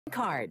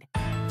card.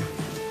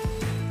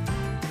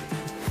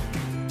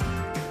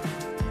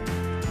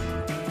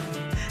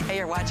 Hey,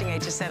 you're watching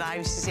HSN.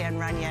 I'm Suzanne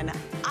Runyon.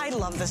 I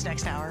love this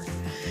next hour.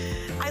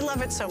 I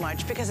love it so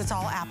much because it's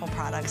all Apple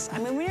products. I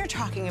mean, when you're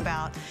talking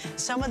about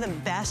some of the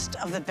best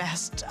of the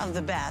best of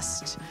the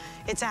best,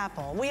 it's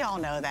Apple. We all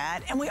know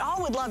that. And we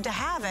all would love to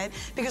have it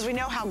because we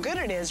know how good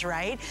it is,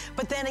 right?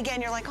 But then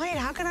again, you're like, wait,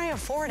 how can I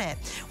afford it?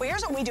 Well,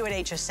 here's what we do at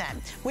HSN.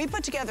 We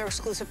put together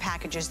exclusive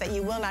packages that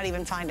you will not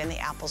even find in the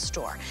Apple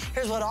store.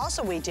 Here's what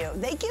also we do.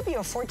 They give you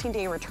a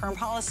 14-day return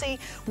policy.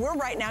 We're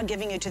right now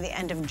giving you to the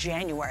end of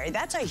January.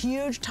 That's a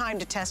huge time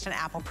to test an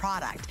Apple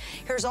product.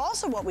 Here's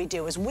also what we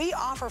do is we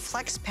offer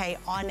FlexPay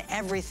on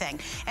everything.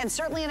 And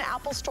certainly in an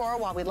Apple store,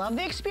 while we love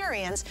the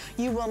experience,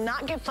 you will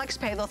not get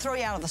FlexPay. They'll throw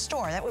you out of the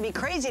store. That would be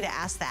crazy to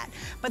ask that.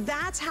 But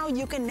that's how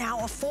you can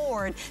now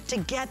afford to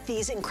get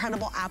these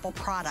incredible Apple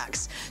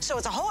products. So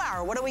it's a whole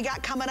hour. What do we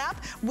got coming up?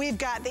 We've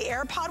got the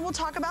AirPod we'll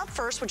talk about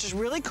first, which is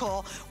really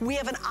cool. We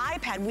have an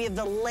iPad. We have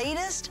the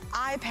latest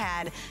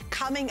iPad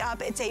coming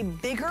up. It's a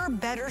bigger,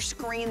 better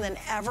screen than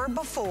ever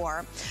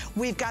before.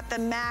 We've got the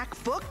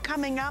MacBook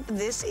coming up.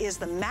 This is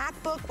the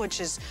MacBook,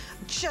 which is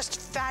just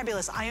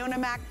fabulous. I own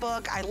a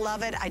MacBook. I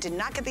love it. I did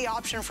not get the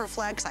option for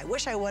Flex. I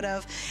wish I would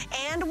have.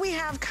 And we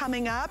have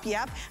coming up,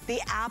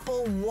 the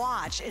Apple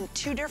Watch in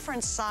 2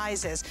 different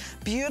sizes.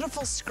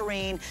 Beautiful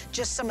screen,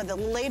 just some of the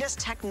latest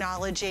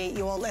technology.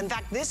 In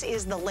fact, this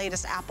is the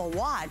latest Apple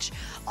Watch,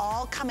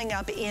 all coming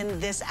up in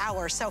this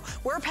hour. So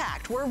we're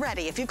packed, we're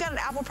ready. If you've got an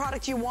Apple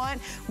product you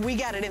want, we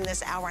got it in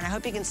this hour, and I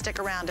hope you can stick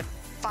around to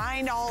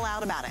find all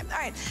out about it. All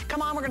right,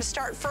 come on, we're gonna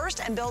start first,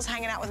 and Bill's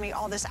hanging out with me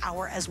all this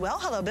hour as well.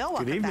 Hello, Bill,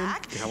 welcome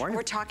back. How are you?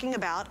 We're talking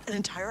about an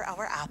entire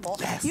hour Apple.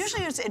 Yes.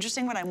 Usually it's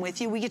interesting when I'm with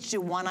you, we get to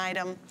do one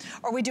item,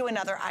 or we do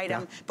another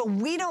item, but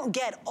we don't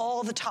get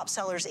all the top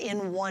sellers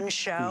in one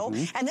show,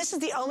 and this is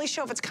the only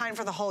show of its kind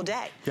for the whole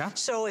day. Yeah.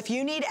 So if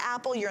you need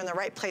Apple, you're in the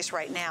right place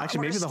right now.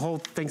 Actually, maybe the whole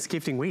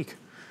Thanksgiving week.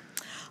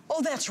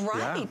 Oh, that's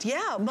right,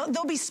 yeah.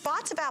 There'll be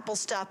spots of Apple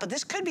stuff, but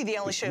this could be the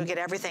only show you get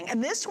everything.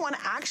 And this one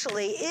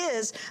actually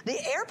is the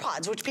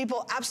AirPods, which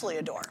people absolutely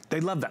adore.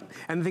 They love them.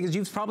 And the thing is,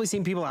 you've probably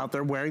seen people out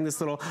there wearing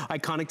this little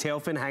iconic tail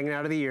fin hanging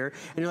out of the ear,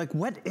 and you're like,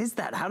 what is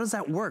that? How does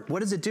that work?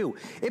 What does it do?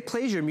 It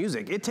plays your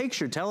music. It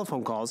takes your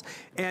telephone calls.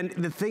 And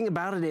the thing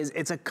about it is,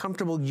 it's a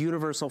comfortable,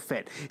 universal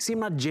fit. See, I'm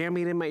not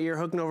jamming it in my ear,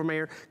 hooking over my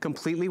ear,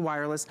 completely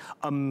wireless,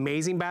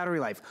 amazing battery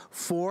life.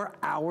 4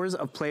 hours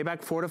of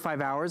playback, 4 to 5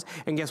 hours.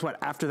 And guess what?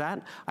 After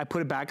that, I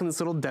put it back in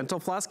this little dental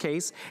floss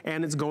case,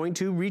 and it's going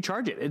to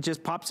recharge it. It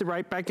just pops it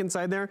right back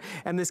inside there,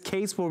 and this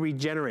case will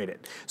regenerate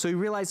it. So you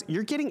realize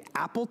you're getting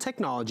Apple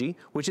technology,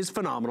 which is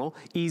phenomenal,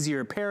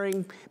 easier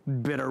pairing,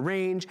 better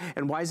range,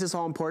 and why is this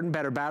all important?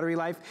 Better battery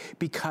life,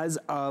 because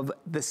of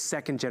the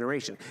second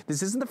generation.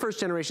 This isn't the first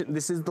generation,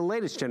 this is the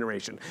latest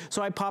generation.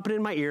 So I pop it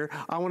in my ear,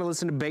 I wanna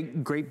listen to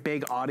great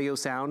big audio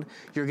sound,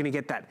 you're gonna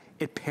get that.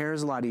 It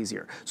pairs a lot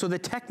easier. So the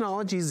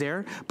technology's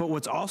there, but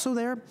what's also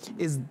there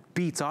is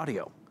Beats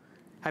audio.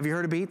 Have you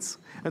heard of Beats?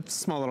 It's a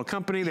small little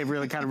company. They've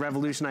really kind of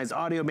revolutionized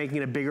audio, making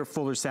it a bigger,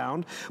 fuller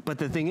sound. But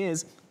the thing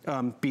is,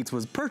 Beats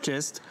was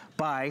purchased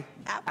by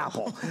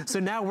Apple. So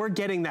now we're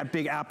getting that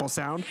big Apple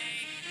sound.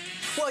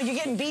 Well, you're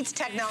getting Beats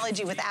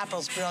technology with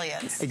Apple's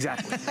brilliance.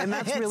 Exactly, and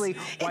that's really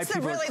why people are clamoring for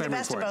it. It's really the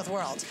best of both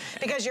worlds,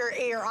 because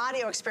your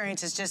audio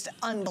experience is just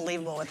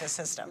unbelievable with this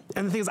system.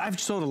 And the thing is, I've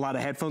sold a lot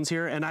of headphones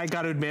here, and I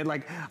gotta admit,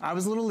 like, I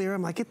was a little leery,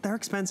 I'm like, they're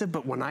expensive,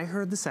 but when I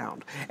heard the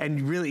sound,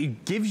 and really,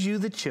 it gives you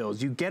the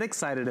chills, you get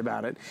excited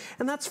about it,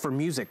 and that's for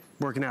music,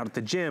 working out at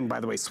the gym, by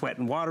the way, sweat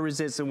and water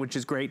resistant, which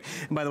is great.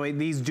 And by the way,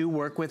 these do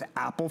work with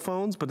Apple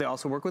phones, but they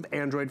also work with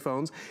Android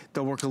phones.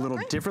 They'll work a little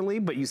differently,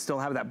 but you still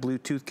have that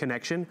Bluetooth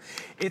connection.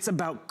 It's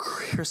about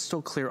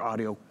crystal clear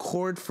audio,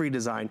 cord-free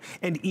design,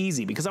 and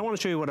easy, because I want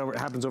to show you what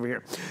happens over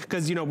here.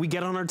 Because, you know, we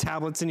get on our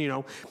tablets and, you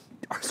know,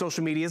 our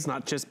social media is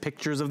not just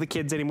pictures of the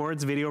kids anymore,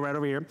 it's video right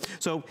over here.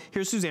 So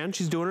here's Suzanne,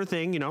 she's doing her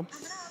thing, you know.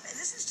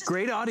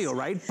 Great audio,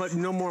 right? But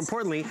no, more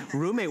importantly,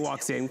 roommate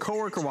walks in,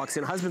 coworker walks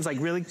in, husband's like,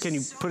 really, can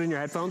you put in your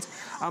headphones?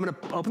 I'm gonna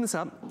open this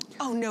up.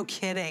 Oh, no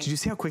kidding. Did you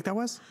see how quick that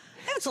was?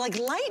 It's like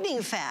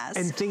lightning fast.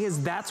 And the thing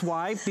is, that's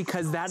why,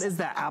 because that is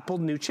the Apple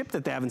new chip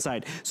that they have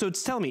inside. So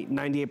it's telling me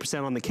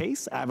 98% on the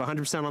case, I have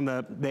 100% on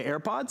the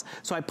AirPods,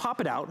 so I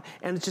pop it out,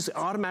 and it just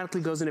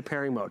automatically goes into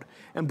pairing mode.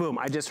 And boom,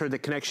 I just heard the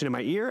connection in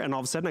my ear, and all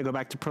of a sudden I go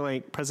back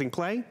to pressing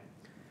play.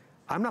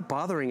 I'm not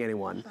bothering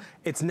anyone.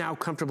 It's now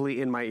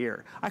comfortably in my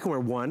ear. I can wear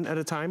 1 at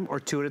a time or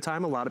 2 at a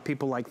time. A lot of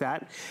people like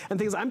that. And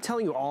things, I'm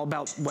telling you all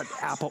about what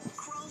Apple,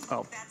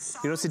 oh,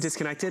 you notice it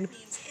disconnected?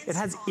 It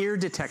has ear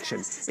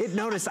detection. It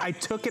noticed I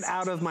took it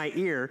out of my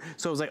ear,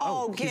 so it was like,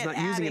 oh he's not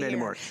using it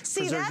anymore.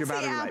 See, that's the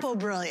Apple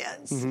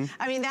brilliance.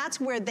 I mean, that's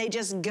where they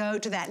just go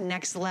to that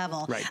next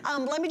level. Right.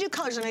 Let me do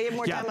colors. I know you have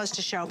more demos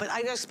to show, but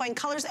I gotta explain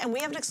colors, and we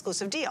have an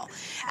exclusive deal.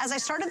 As I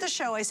started the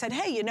show, I said,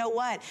 hey, you know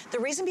what? The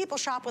reason people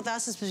shop with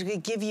us is because we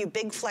give you big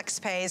big flex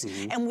pays,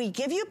 and we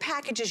give you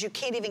packages you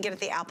can't even get at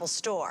the Apple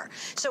store.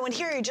 So in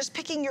here, you're just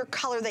picking your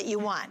color that you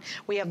want.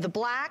 We have the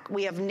black,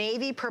 we have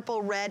navy,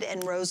 purple, red,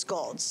 and rose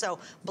gold. So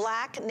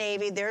black,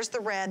 navy, there's the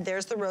red,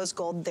 there's the rose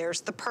gold,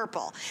 there's the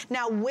purple.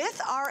 Now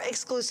with our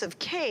exclusive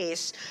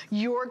case,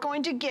 you're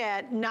going to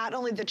get not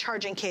only the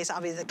charging case,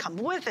 obviously, that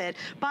comes with it,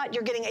 but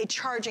you're getting a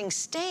charging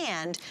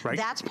stand. Right.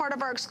 That's part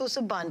of our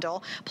exclusive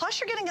bundle. Plus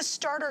you're getting a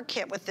starter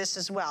kit with this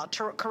as well,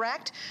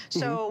 correct?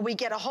 So we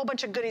get a whole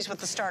bunch of goodies with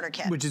the starter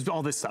kit. Which is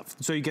all this stuff.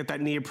 So you get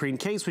that neoprene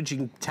case, which you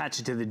can attach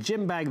it to the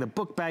gym bag, the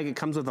book bag. It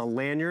comes with a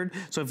lanyard.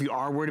 So if you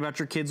are worried about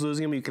your kids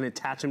losing them, you can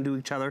attach them to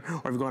each other,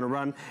 or if you go on a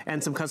run,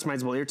 and some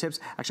customizable ear tips.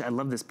 Actually, I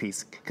love this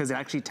piece because it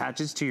actually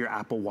attaches to your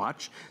Apple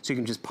Watch. So you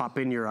can just pop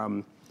in your,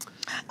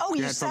 oh,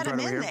 you set them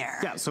in there.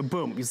 Yeah, so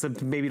boom. You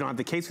said maybe you don't have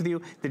the case with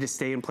you. They just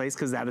stay in place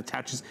because that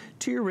attaches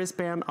to your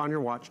wristband on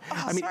your watch.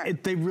 Oh, I mean,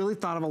 they really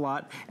thought of a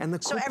lot. And the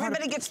cool so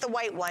everybody gets the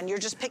white one. You're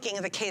just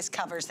picking the case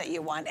covers that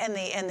you want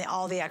and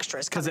all the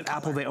extras. Because at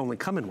Apple, they only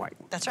come in white.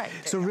 That's right.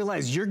 So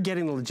realize you're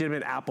getting the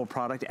legitimate Apple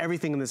product.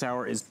 Everything in this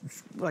hour is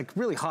like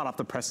really hot off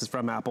the presses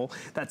from Apple.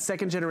 That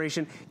second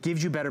generation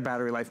gives you better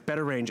battery life,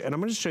 better range. And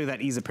I'm going to show you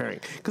that ease of pairing.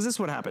 Because this is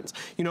what happens.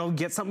 You know,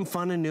 get something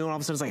fun and new, and all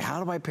of a sudden it's like,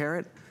 how do I pair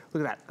it?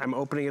 Look at that. I'm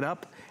opening it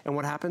up, and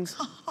what happens?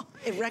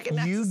 It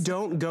recognizes. You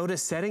don't go to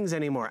settings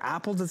anymore.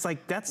 Apple, it's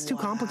like, that's too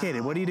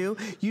complicated. What do?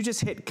 You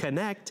just hit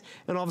connect,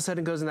 and all of a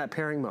sudden it goes in that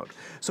pairing mode.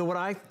 So what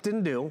I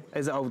didn't do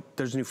is, oh,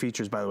 there's new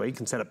features, by the way. You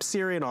can set up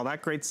Siri and all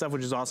that great stuff,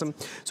 which is awesome.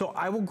 So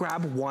I will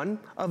grab one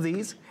of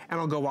these, and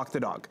I'll go walk the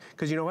dog.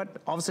 Because you know what?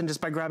 All of a sudden,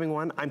 just by grabbing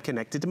one, I'm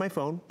connected to my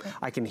phone.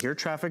 I can hear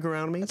traffic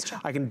around me.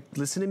 I can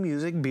listen to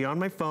music, be on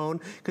my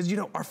phone. Because, you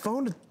know, our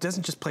phone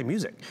doesn't just play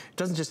music. It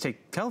doesn't just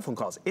take telephone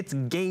calls. It's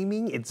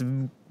gaming. It's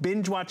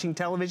binge watching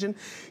television.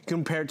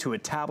 Compare it to a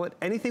tablet,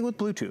 anything with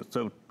Bluetooth.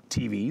 So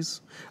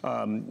TVs,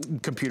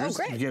 computers.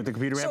 Oh, great. You have the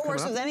computer app. So it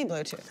works with any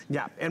Bluetooth.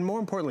 Yeah, and more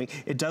importantly,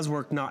 it does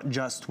work not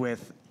just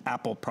with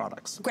Apple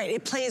products. Great,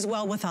 it plays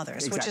well with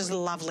others, which is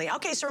lovely.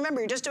 Okay, so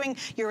remember, you're just doing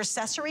your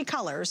accessory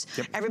colors.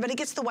 Everybody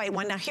gets the white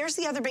one. Now, here's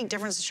the other big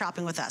difference of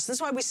shopping with us. This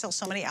is why we sell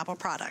so many Apple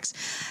products.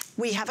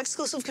 We have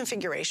exclusive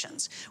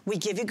configurations. We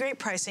give you great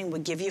pricing. We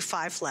give you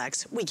 5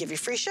 flex. We give you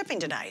free shipping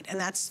tonight, and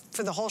that's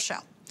for the whole show.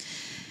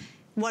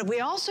 What we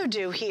also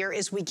do here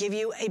is we give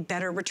you a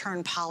better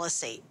return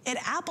policy. At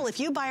Apple, if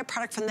you buy a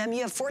product from them,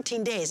 you have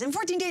 14 days. In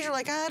 14 days, you're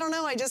like, I don't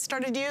know, I just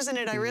started using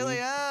it. I really,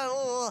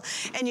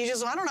 and you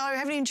just, I don't know, I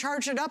haven't even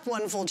charged it up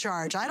one full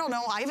charge. I don't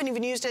know, I haven't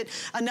even used it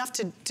enough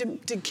to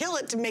kill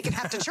it to make it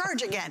have to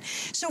charge again.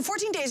 So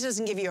 14 days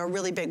doesn't give you a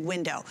really big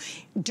window.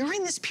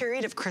 During this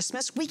period of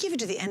Christmas, we give you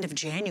to the end of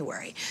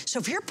January. So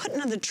if you're putting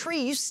on the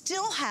tree, you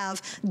still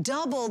have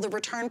double the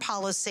return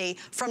policy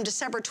from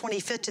December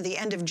 25th to the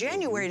end of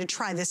January to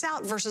try this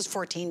out versus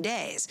 14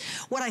 days.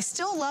 What I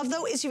still love,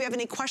 though, is if you have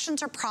any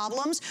questions or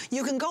problems,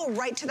 you can go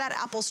right to that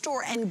Apple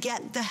store and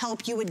get the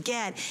help you would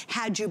get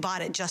had you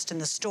bought it just in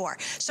the store.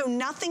 So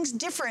nothing's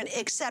different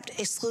except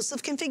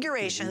exclusive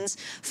configurations,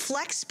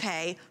 flex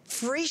pay,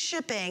 free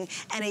shipping,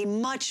 and a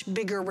much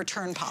bigger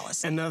return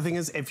policy. And another thing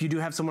is, if you do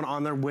have someone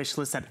on their wish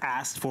list that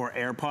asked for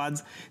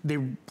AirPods, they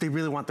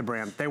really want the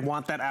brand. They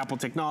want that Apple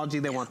technology.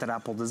 They want that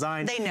Apple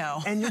design. They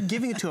know. And you're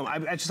giving it to them.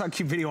 I just saw a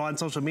cute video on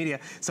social media.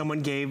 Someone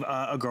gave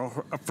a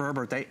girl for her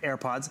birthday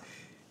AirPods.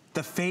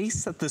 The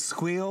face, the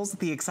squeals,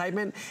 the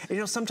excitement. And, you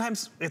know,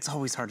 sometimes it's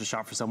always hard to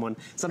shop for someone.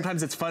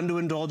 Sometimes it's fun to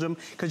indulge them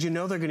because you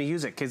know they're going to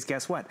use it. Because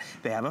guess what?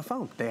 They have a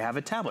phone, they have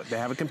a tablet, they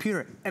have a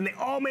computer, and they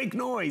all make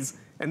noise.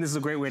 And this is a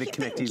great way to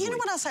connect easily. You know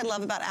what else I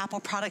love about Apple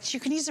products? You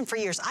can use them for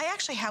years. I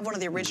actually have one of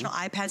the original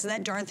iPads, and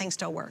that darn thing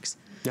still works.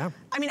 Yeah.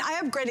 I mean, I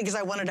upgraded because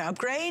I wanted to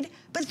upgrade,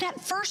 but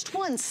that first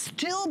one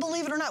still,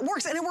 believe it or not,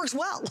 works, and it works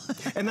well.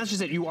 And that's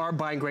just it. You are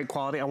buying great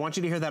quality. I want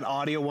you to hear that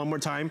audio one more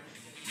time.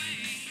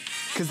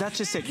 Because that's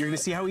just it. You're going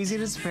to see how easy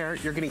it is to pair.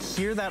 You're going to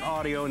hear that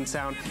audio and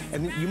sound,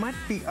 and you might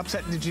be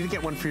upset. Did you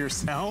get one for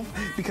yourself?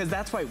 Because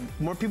that's why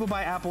more people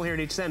buy Apple here at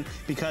HSN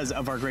because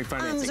of our great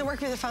financing. Does it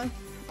work with your phone?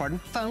 Pardon?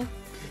 Phone?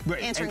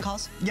 Right. Answering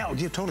calls? Yeah,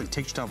 totally.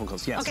 Take your telephone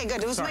calls, yes. Okay,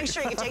 good. Just make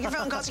sure you can take your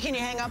phone calls. Can you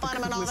hang up on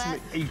them and all that?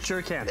 You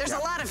sure can. There's a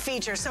lot of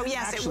features, so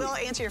yes, actually, it will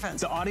answer your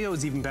phones. The audio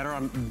is even better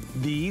on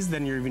these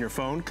than even your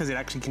phone because it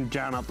actually can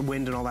drown out the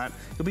wind and all that.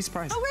 You'll be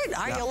surprised. Oh, great.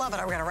 All right, you'll love it.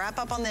 We're going to wrap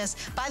up on this.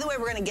 By the way,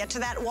 we're going to get to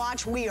that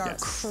watch. We are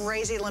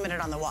crazy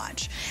limited on the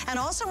watch. And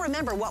also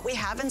remember, what we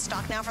have in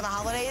stock now for the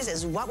holidays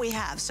is what we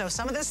have. So if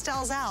some of this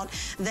sells out,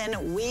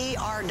 then we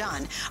are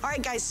done. All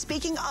right, guys,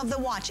 speaking of the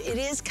watch, it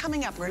is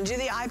coming up. We're going to do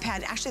the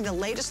iPad, actually the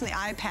latest in the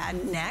iPad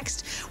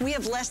next. We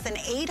have less than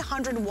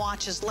 800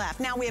 watches left.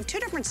 Now, we have 2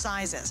 different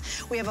sizes.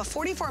 We have a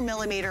 44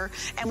 millimeter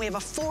and we have a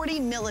 40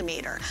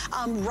 millimeter.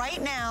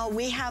 Right now,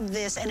 we have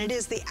this, and it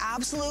is the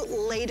absolute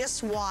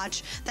latest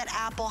watch that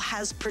Apple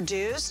has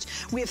produced.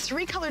 We have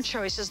 3 color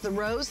choices, the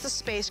rose, the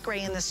space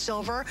gray, and the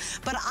silver,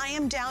 but I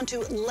am down to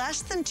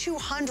less than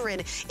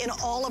 200 in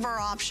all of our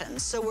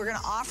options. So we're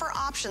gonna offer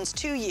options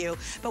to you,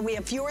 but we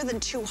have fewer than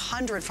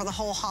 200 for the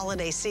whole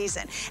holiday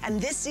season. And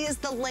this is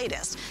the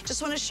latest.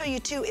 Just wanna show you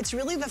too, it's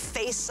really really the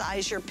face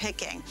size you're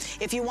picking.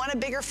 If you want a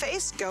bigger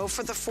face, go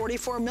for the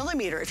 44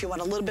 millimeter. If you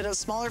want a little bit of a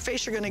smaller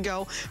face, you're gonna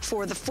go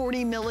for the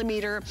 40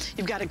 millimeter.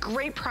 You've got a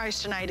great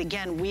price tonight.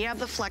 Again, we have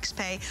the Flex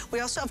Pay. We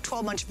also have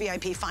 12-month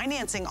VIP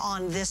financing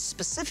on this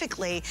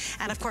specifically.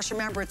 And of course,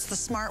 remember, it's the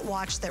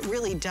smartwatch that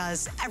really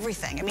does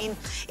everything. I mean,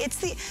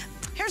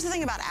 here's the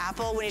thing about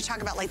Apple, when you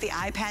talk about like the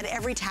iPad,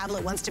 every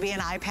tablet wants to be an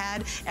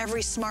iPad,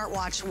 every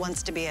smartwatch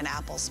wants to be an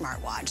Apple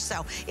smartwatch.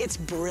 So it's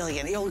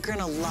brilliant, you're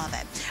gonna love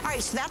it. All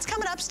right, so that's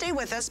coming up, stay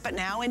with us, but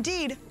now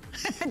indeed,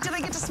 did I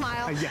get to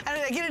smile? Yeah.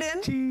 Did I get it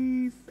in?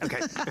 Cheese.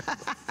 Okay.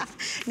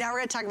 Now we're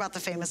gonna talk about the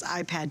famous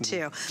iPad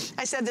too.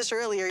 I said this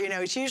earlier, you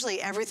know, it's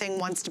usually everything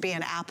wants to be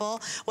an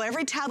Apple. Well,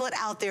 every tablet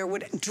out there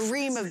would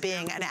dream of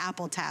being an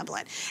Apple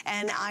tablet.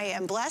 And I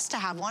am blessed to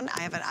have one.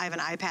 I have an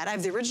iPad. I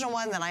have the original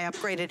one, then I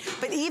upgraded.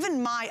 But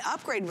even my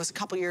upgrade was a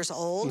couple years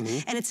old.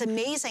 And it's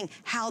amazing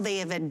how they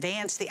have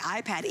advanced the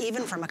iPad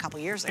even from a couple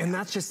years ago. And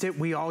that's just it.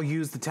 We all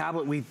use the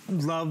tablet. We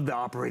love the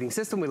operating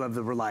system. We love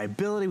the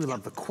reliability. We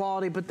love the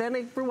quality. But then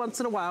every once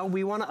in a while,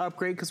 we want to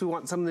upgrade because we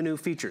want some of the new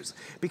features.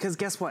 Because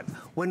guess what?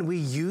 When we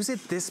use it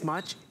this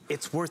much,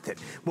 it's worth it.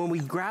 When we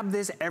grab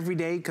this every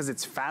day because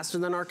it's faster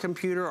than our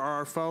computer or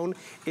our phone,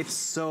 it's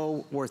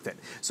so worth it.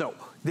 So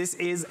this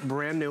is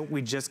brand new.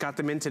 We just got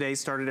them in today,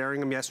 started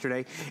airing them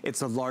yesterday.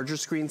 It's a larger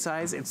screen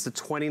size. It's the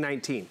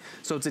 2019.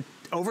 So it's an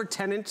over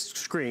 10-inch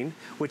screen,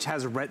 which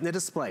has a Retina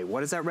display.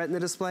 What is that Retina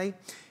display? It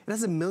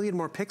has 1 million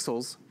more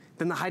pixels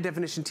than the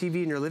high-definition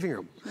TV in your living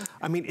room.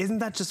 I mean, isn't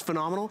that just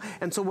phenomenal?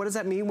 And so what does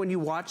that mean when you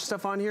watch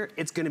stuff on here?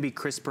 It's gonna be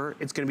crisper,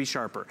 it's gonna be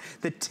sharper.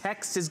 The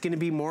text is gonna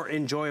be more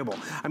enjoyable.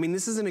 I mean,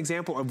 this is an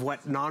example of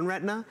what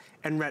non-Retina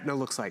and Retina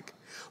looks like.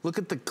 Look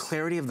at the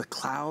clarity of the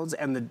clouds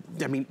and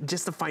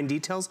just the fine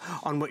details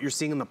on what you're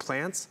seeing in the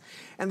plants.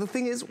 And the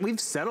thing is,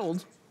 we've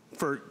settled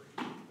for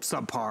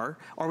subpar,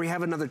 or we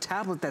have another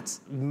tablet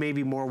that's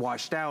maybe more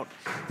washed out.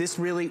 This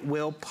really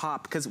will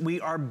pop because we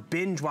are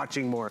binge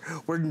watching more.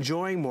 We're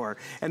enjoying more.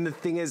 And the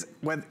thing is,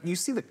 when you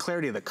see the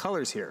clarity of the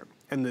colors here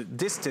and the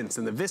distance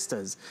and the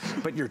vistas,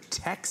 but your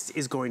text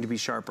is going to be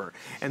sharper.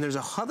 And there's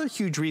another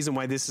huge reason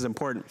why this is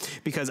important,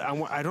 because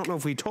I don't know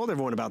if we told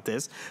everyone about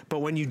this, but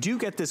when you do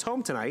get this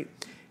home tonight,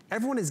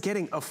 everyone is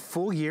getting a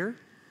full year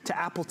to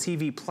Apple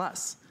TV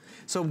Plus.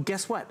 So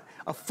guess what?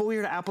 A full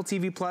year to Apple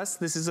TV Plus.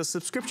 This is a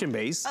subscription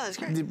base,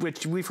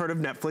 which we've heard of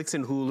Netflix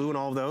and Hulu and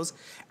all of those.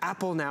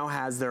 Apple now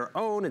has their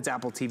own. It's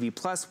Apple TV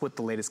Plus with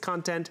the latest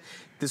content.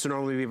 This would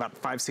normally be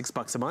about $5,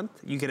 $6 a month.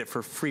 You get it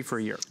for free for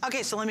a year.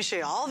 Okay, so let me show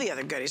you all the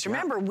other goodies.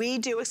 Remember, we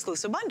do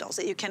exclusive bundles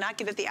that you cannot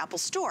get at the Apple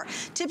Store.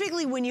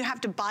 Typically, when you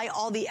have to buy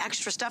all the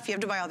extra stuff, you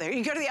have to buy all there.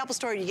 You go to the Apple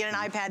Store, you get an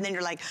iPad, and then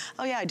you're like,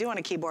 oh yeah, I do want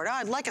a keyboard. Oh,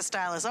 I'd like a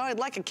stylus. Oh, I'd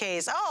like a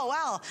case. Oh,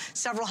 well,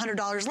 several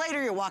 $100s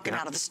later, you're walking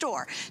out of the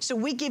store. So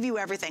we give you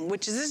everything,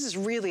 this is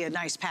really a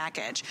nice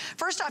package.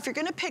 First off, you're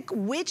gonna pick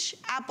which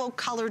Apple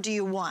color do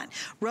you want?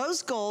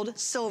 Rose gold,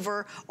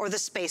 silver, or the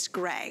space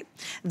gray.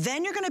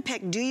 Then you're gonna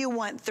pick, do you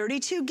want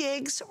 32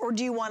 gigs or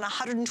do you want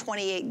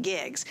 128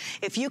 gigs?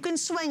 If you can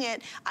swing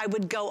it, I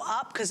would go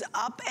up, because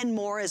up and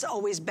more is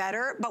always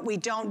better, but we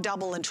don't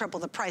double and triple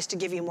the price to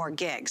give you more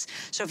gigs.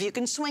 So if you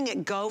can swing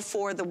it, go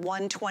for the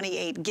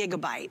 128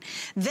 gigabyte.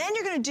 Then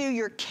you're gonna do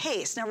your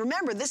case. Now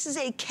remember, this is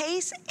a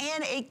case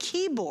and a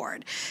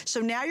keyboard. So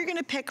now you're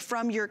gonna pick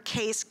from your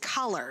case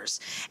colors.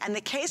 And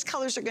the case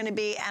colors are gonna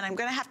be, and I'm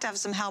gonna have to have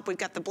some help. We've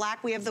got the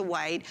black, we have the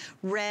white,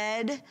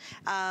 red,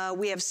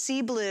 we have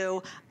sea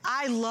blue.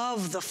 I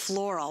love the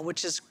floral,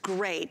 which is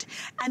great.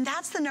 And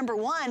that's the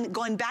 #1,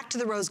 going back to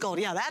the rose gold.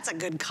 Yeah, that's a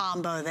good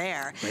combo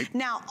there. Right.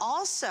 Now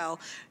also,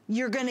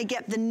 you're gonna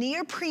get the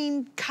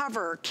neoprene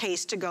cover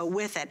case to go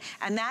with it.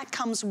 And that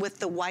comes with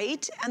the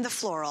white and the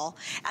floral.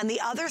 And the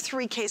other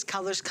 3 case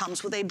colors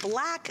comes with a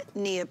black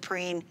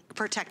neoprene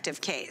protective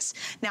case.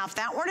 Now, if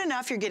that weren't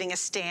enough, you're getting a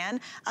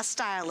stand, a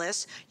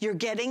stylus, you're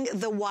getting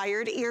the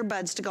wired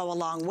earbuds to go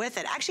along with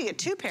it. Actually, you get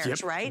 2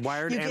 pairs, right?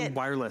 Wired and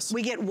wireless.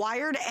 We get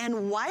wired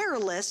and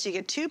wireless, you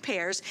get 2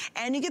 pairs,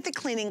 and you get the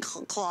cleaning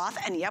cloth,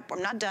 and yep,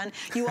 I'm not done.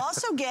 You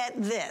also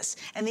get this,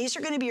 and these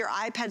are gonna be your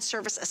iPad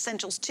Service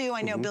Essentials too.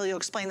 I know, Bill, you'll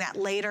explain that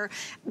later.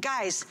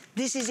 Guys,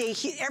 this is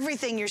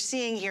everything you're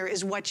seeing here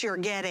is what you're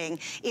getting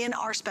in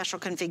our special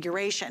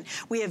configuration.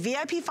 We have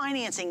VIP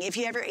financing. If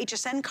you have your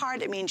HSN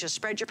card, it means you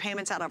spread your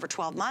payments out over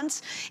 12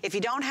 months. If you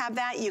don't have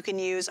that, you can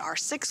use our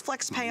 6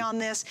 Flex Pay on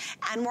this,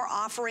 and we're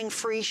offering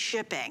free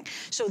shipping.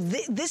 So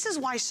this is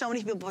why so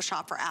many people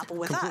shop for Apple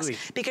with us,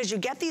 because you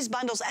get these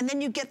bundles, and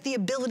then you get the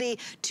ability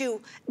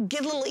to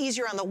get a little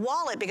easier on the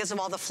wallet because of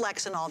all the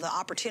flex and all the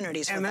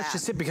opportunities for that. And that's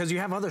just it, because you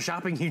have other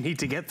shopping you need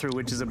to get through,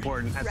 which is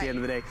important at the end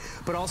of the day.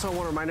 But also I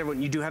want to remind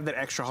everyone, you do have that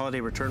extra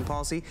holiday return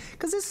policy,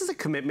 because this is a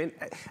commitment.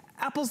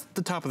 Apple's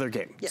the top of their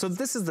game. Yes. So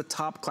this is the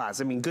top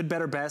class. I mean, good,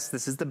 better, best.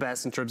 This is the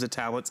best in terms of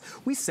tablets.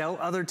 We sell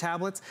other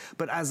tablets,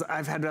 but as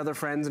I've had other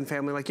friends and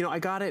family, like, you know, I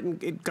got it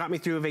and it got me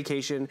through a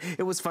vacation.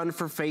 It was fun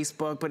for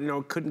Facebook, but, you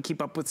know, couldn't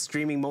keep up with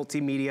streaming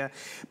multimedia.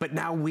 But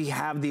now we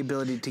have the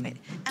ability to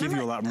give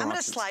you a lot more I'm going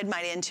options. to slide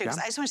mine in too, because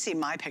I just want to see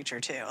my picture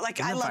too.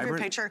 Like, I love your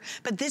picture,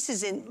 but this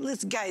is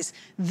guys,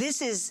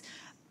 this is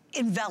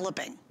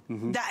enveloping.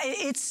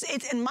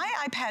 And my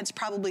iPad's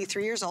probably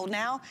 3 years old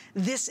now.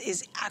 This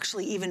is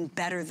actually even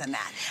better than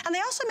that. And they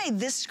also made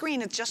this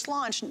screen, it just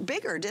launched,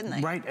 bigger, didn't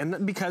they? Right,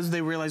 and because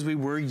they realized we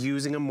were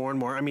using them more and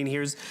more. I mean,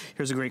 here's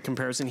a great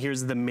comparison.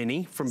 Here's the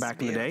Mini from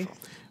back in the day.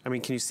 I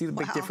mean, can you see the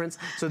big difference?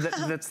 So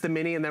that's the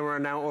Mini, and then we're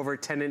now over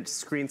 10-inch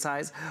screen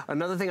size.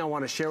 Another thing I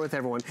want to share with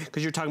everyone,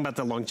 because you're talking about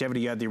the longevity,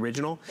 you had the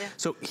original. Yeah.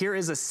 So here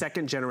is a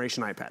 2nd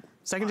generation iPad.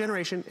 2nd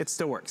generation, it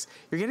still works.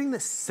 You're getting the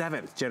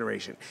 7th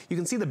generation. You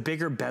can see the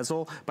bigger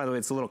bezel. By the way,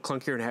 it's a little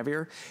clunkier and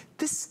heavier.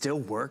 This still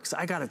works.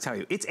 I gotta tell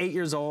you, it's 8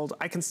 years old.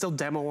 I can still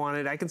demo on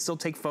it. I can still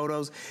take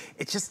photos.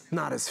 It's just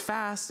not as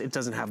fast. It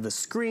doesn't have the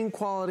screen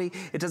quality.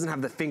 It doesn't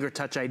have the finger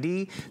touch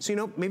ID. So, you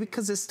know, maybe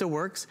because this still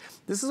works,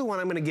 this is the one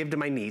I'm gonna give to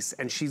my niece,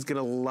 and she's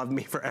gonna love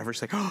me forever.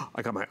 She's like, oh,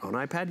 I got my own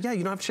iPad? Yeah,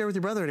 you don't have to share with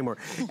your brother anymore.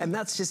 And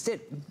that's just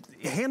it.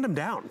 Hand them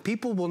down.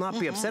 People will not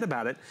be upset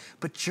about it,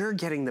 but you're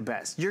getting the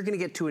best. You're gonna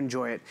get to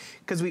enjoy it,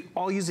 because we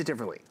all use it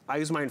differently. I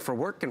use mine for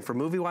work and for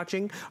movie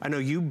watching. I know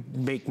you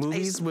make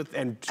movies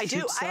and I do.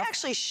 Stuff. I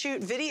actually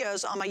shoot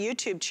videos on my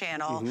YouTube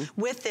channel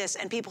with this,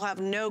 and people have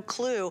no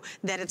clue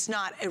that it's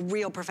not a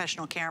real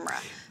professional camera.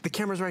 The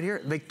camera's right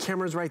here. The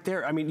camera's right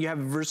there. I mean, you have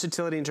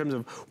versatility in terms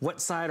of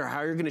what side or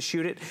how you're gonna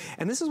shoot it.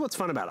 And this is what's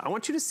fun about it. I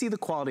want you to see the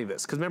quality of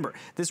this, because remember,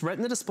 this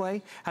Retina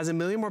display has 1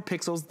 million more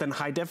pixels than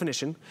high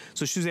definition.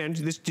 So Suzanne,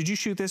 did you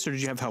shoot this, or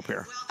did you have help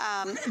here?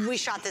 We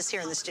shot this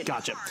here in the studio.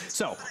 Gotcha.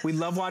 So we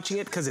love watching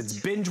it because it's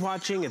binge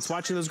watching, it's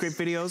watching those great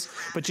videos,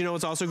 but you know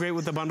what's also great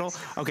with the bundle?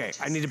 Okay,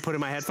 I need to put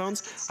in my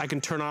headphones. I can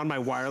turn on my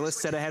wireless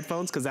set of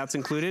headphones because that's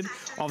included.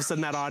 All of a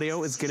sudden that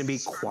audio is gonna be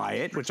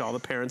quiet, which all the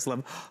parents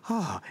love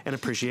and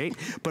appreciate.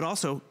 But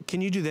also, can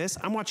you do this?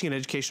 I'm watching an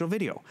educational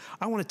video.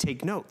 I wanna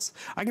take notes.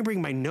 I can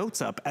bring my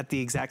notes up at the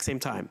exact same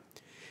time.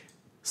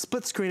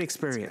 Split screen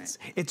experience.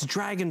 It's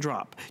drag and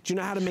drop. Do you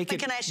know how to make it?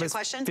 Can I ask you a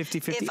question?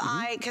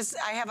 50-50. Because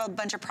I have a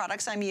bunch of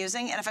products I'm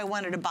using, and if I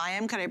wanted to buy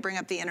them, could I bring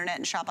up the internet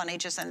and shop on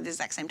HSN at the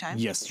exact same time?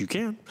 Yes, you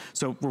can.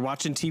 So we're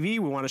watching TV, we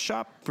want to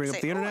shop, bring up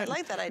the internet. I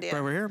like that idea. Right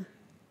over here,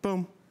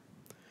 boom.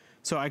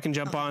 So I can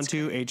jump on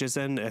to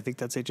HSN, I think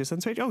that's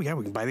HSN's page. Oh yeah,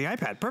 we can buy the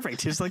iPad, perfect,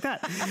 just like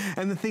that.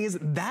 And the thing is,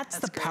 that's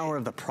the power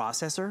of the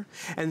processor,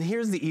 and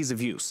here's the ease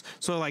of use.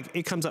 So like,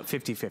 it comes up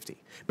 50-50.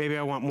 Maybe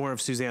I want more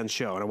of Suzanne's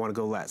show and I wanna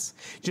go less.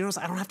 Do you notice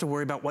I don't have to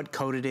worry about what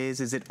code it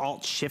is it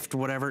Alt-Shift,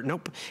 whatever?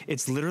 Nope,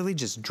 it's literally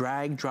just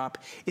drag, drop.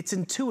 It's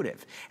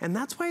intuitive, and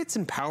that's why it's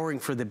empowering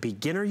for the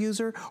beginner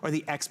user or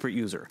the expert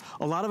user.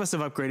 A lot of us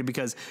have upgraded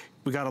because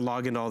we gotta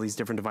log into all these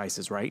different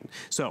devices, right?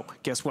 So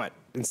guess what?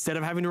 Instead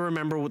of having to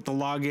remember what the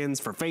logins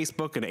for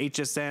Facebook and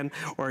HSN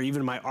or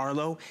even my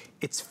Arlo,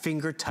 it's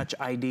finger touch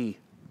ID.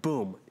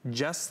 Boom,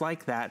 just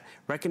like that,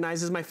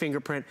 recognizes my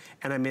fingerprint,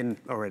 and I'm in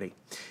already.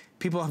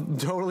 People have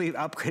totally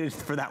upgraded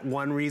for that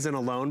one reason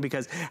alone,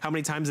 because how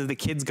many times have the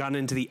kids gone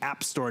into the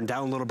app store and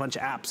downloaded a bunch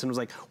of apps and was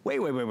like, wait.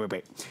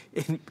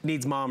 It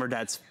needs mom or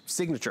dad's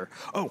signature.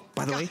 Oh,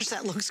 by the way.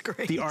 That looks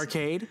great. The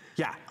arcade,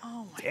 yeah.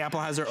 Oh my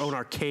Apple has their own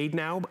arcade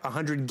now,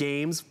 100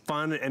 games,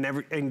 fun and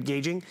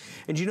engaging.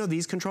 And do you know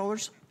these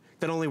controllers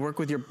that only work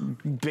with your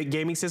big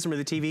gaming system or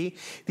the TV?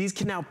 These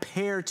can now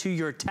pair to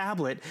your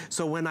tablet,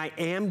 so when I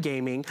am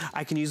gaming,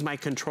 I can use my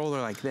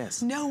controller like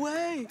this. No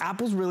way.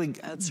 Apple's really,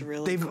 that's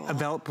really they've cool.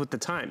 developed with the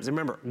times. And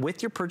remember,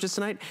 with your purchase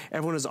tonight,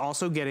 everyone is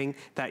also getting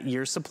that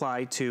year's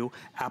supply to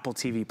Apple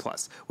TV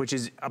Plus, which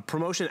is a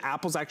promotion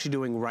Apple's actually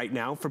doing right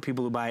now for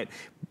people who buy it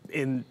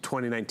in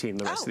 2019,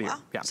 the rest of the year.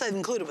 Yeah. So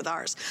included with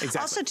ours.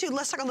 Exactly. Also, too,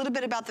 let's talk a little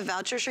bit about the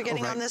vouchers you're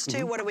getting on this,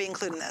 too. What are we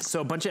including this?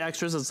 So a bunch of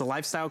extras. It's a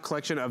lifestyle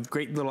collection of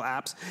great little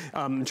apps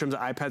in terms of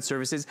iPad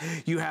services.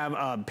 You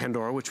have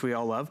Pandora, which we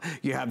all love.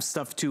 You have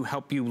stuff to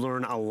help you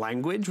learn a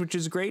language, which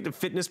is great, a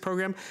fitness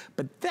program.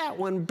 But that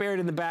one buried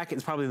in the back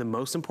is probably the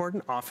most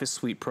important, Office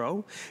Suite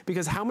Pro.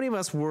 Because how many of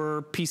us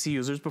were PC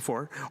users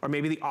before? Or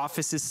maybe the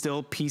Office is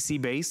still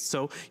PC-based.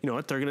 So, you know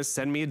what, they're going to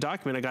send me a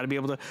document. I got to be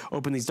able to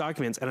open these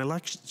documents. And I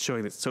like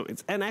showing this. So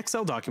it's an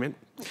Excel document.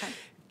 Okay.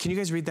 Can you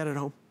guys read that at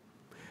home?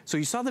 So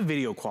you saw the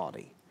video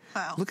quality.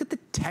 Wow. Look at the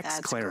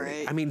text clarity.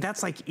 Great. I mean,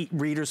 that's like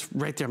readers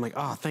right there. I'm like,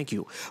 oh, thank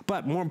you.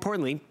 But more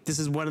importantly, this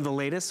is one of the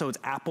latest, so it's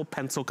Apple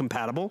Pencil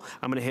compatible.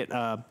 I'm gonna hit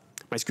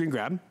my screen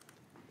grab,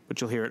 but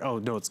you'll hear it. Oh,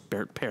 no, it's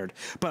paired.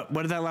 But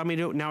what did that allow me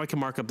to do? Now I can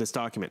mark up this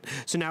document.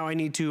 So now I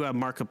need to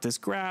mark up this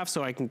graph,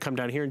 so I can come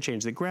down here and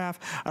change the graph.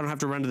 I don't have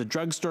to run to the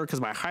drugstore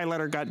because my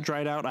highlighter got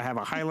dried out. I have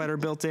a highlighter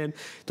built in.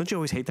 Don't you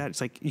always hate that?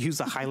 It's like you use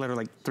the highlighter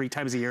like 3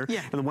 times a year,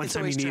 and the one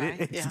time you need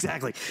it,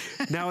 exactly.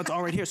 Now it's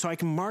all right here. So I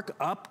can mark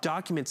up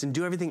documents and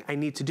do everything I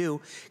need to do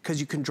because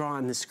you can draw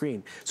on this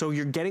screen. So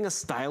you're getting a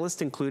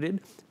stylist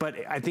included, but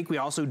I think we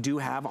also do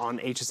have on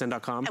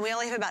hsn.com. And we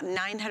only have about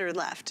 900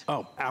 left.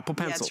 Oh, Apple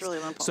Pencils. Yeah, it's really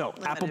limited. So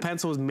Apple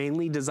Pencil is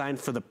mainly designed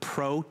for the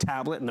Pro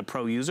tablet and the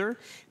Pro user.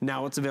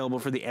 Now it's available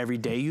for the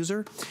everyday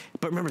user.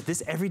 But remember,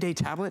 this everyday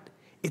tablet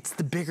It's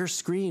the bigger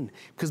screen,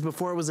 because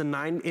before it was a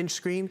 9-inch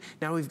screen,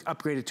 now we've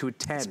upgraded to a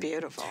 10. It's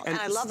beautiful. And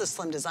I love the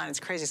slim design. It's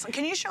crazy slim.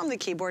 Can you show them the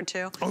keyboard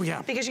too? Oh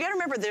yeah. Because you gotta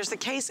remember, there's the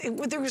case.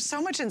 There was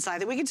so much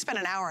inside that we could spend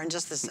an hour on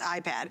just this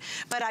iPad.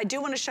 But I do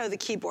want to show the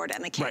keyboard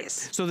and the case. Right.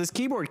 So this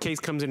keyboard case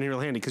comes in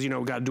real handy, because you know,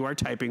 we gotta do our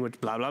typing, which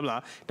blah, blah,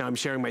 blah. Now I'm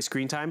sharing my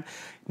screen time.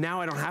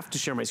 Now I don't have to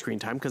share my screen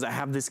time, because I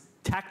have this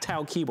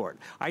tactile keyboard.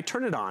 I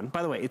turn it on.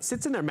 By the way, it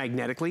sits in there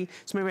magnetically,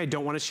 so maybe I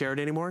don't want to share it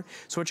anymore.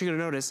 So what you're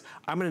gonna notice,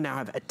 I'm gonna now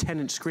have a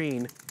 10-inch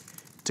screen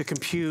to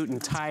compute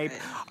and type.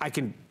 I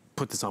can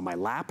put this on my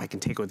lap. I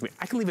can take it with me.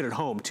 I can leave it at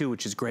home too,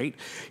 which is great.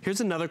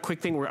 Here's another quick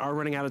thing. We are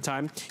running out of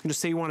time. You know,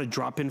 say you want to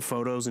drop in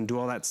photos and do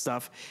all that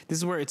stuff. This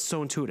is where it's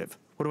so intuitive.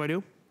 What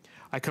do?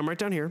 I come right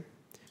down here,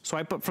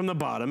 swipe up from the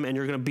bottom, and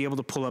you're gonna be able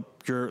to pull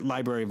up your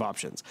library of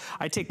options.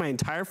 I take my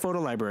entire photo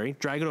library,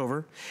 drag it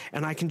over,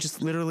 and I can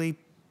just literally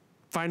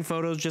find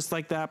photos just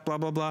like that, blah,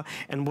 blah, blah.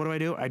 And what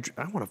do? I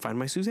want to find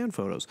my Suzanne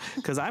photos,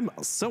 because I'm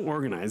so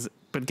organized.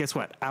 But guess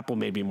what? Apple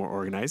made me more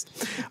organized.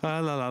 La,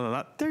 la, la,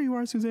 la. There you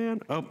are,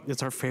 Suzanne. Oh,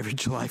 it's our favorite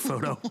July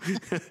photo.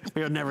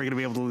 We are never going to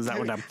be able to lose that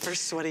one down. Our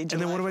sweaty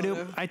July And then what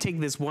photo. do? I take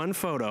this one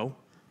photo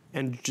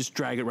and just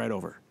drag it right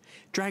over.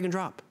 Drag and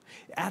drop.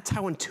 That's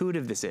how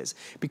intuitive this is.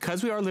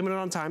 Because we are limited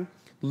on time,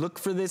 look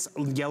for this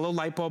yellow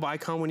light bulb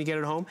icon when you get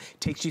it home. It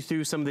takes you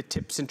through some of the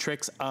tips and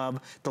tricks of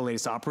the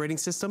latest operating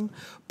system.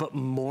 But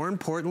more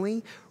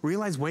importantly,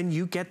 realize when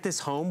you get this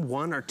home,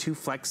 1 or 2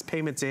 flex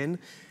payments in,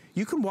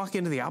 you can walk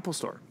into the Apple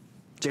store.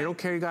 They don't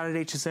care you got it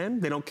at HSN.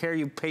 They don't care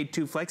you paid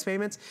 2 flex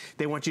payments.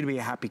 They want you to be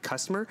a happy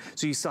customer.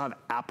 So you still have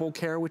Apple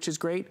Care, which is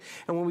great.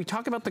 And when we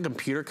talk about the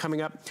computer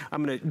coming up,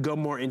 I'm gonna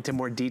go into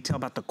more detail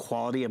about the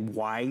quality and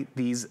why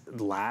these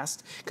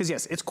last. Because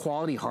yes, it's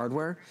quality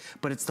hardware,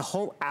 but it's the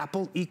whole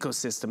Apple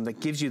ecosystem that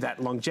gives you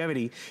that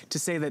longevity to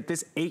say that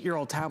this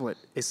 8-year-old tablet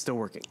is still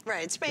working.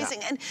 Right, it's amazing.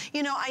 Yeah. And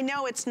you know, I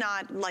know it's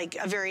not like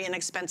a very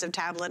inexpensive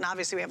tablet, and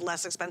obviously we have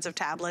less expensive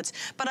tablets,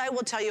 but I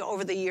will tell you,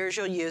 over the years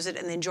you'll use it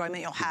and the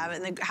enjoyment you'll have,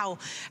 and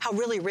how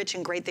really rich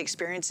and great the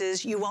experience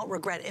is, you won't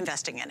regret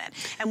investing in it.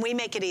 And we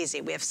make it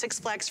easy. We have 6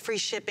 flex, free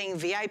shipping,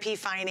 VIP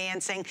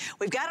financing.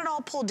 We've got it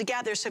all pulled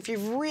together, so if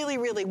you've really,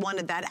 really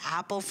wanted that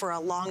Apple for a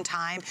long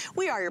time,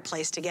 we are your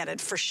place to get it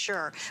for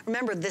sure.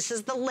 Remember, this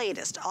is the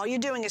latest. All you're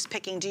doing is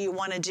picking, do you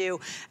want to do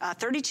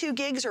 32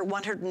 gigs or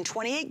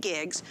 128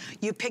 gigs?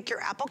 You pick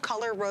your Apple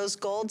color, rose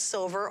gold,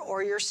 silver,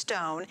 or your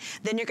stone.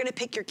 Then you're going to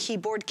pick your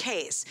keyboard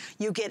case.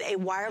 You get a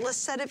wireless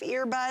set of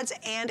earbuds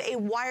and a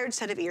wired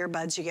set of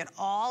earbuds. You get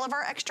all of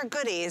our extra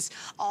goodies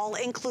all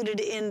included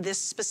in this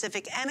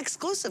specific and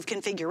exclusive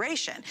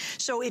configuration.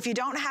 So if you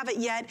don't have it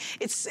yet,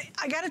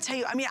 I gotta tell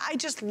you, I mean, I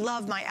just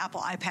love my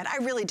Apple iPad.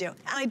 I really do.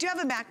 And I do have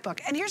a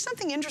MacBook. And here's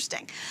something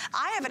interesting.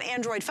 I have an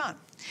Android phone.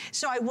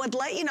 So I would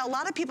let you know, a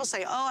lot of people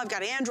say, oh, I've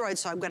got Android,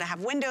 so I'm gonna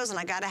have Windows and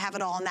I gotta have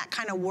it all in that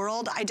kind of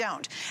world. I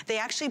don't. They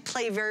actually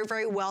play very,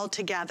 very well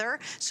together.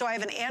 So I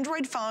have an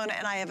Android phone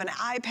and I have an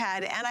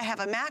iPad and I have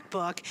a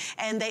MacBook,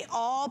 and they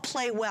all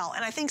play well.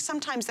 And I think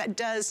sometimes that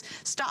does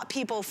stop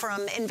people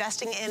from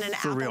investing in an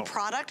Apple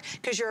product,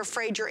 because you're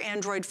afraid your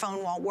Android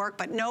phone won't work.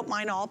 But nope,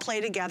 mine all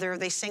play together.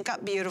 They sync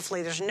up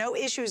beautifully. There's no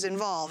issues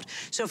involved.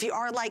 So if you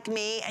are like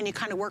me and you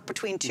kind of work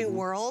between 2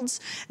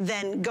 worlds,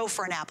 then go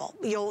for an Apple.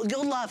 You'll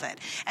love it.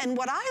 And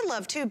what I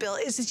love too, Bill,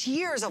 is it's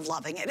years of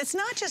loving it. It's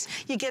not just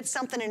you get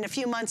something and a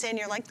few months in,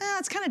 you're like, nah,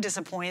 it's kind of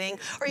disappointing.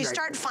 Or you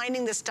start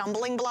finding the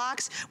stumbling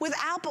blocks. With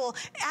Apple,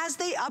 as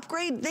they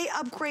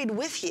upgrade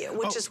with you,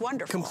 which is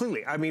wonderful.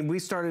 Completely. I mean, we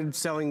started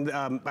selling,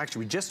 actually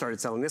we just started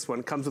selling this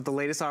one. Comes with the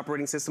latest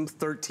operating system,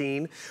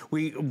 13.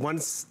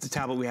 Once the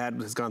tablet we had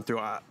has gone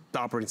through the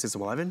operating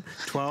system 11,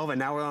 12, and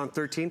now we're on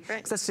 13.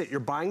 Right. So that's it.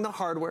 You're buying the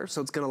hardware, so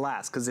it's going to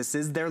last, because this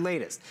is their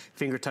latest.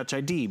 Finger Touch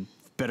ID,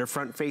 better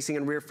front-facing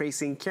and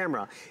rear-facing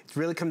camera. It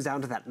really comes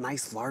down to that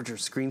nice larger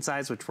screen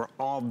size, which we're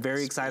all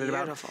very excited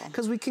about,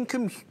 because we can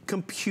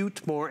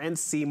compute more and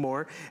see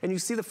more. And you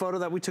see the photo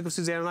that we took of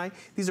Suzanne and I?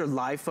 These are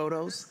live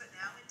photos.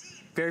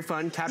 Very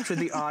fun, capture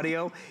the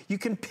audio. You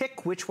can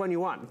pick which one you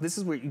want. This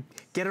is where you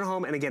get it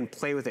home and again,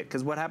 play with it.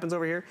 Because what happens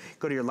over here,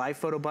 go to your live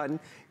photo button.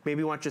 Maybe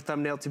you want your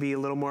thumbnail to be a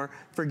little more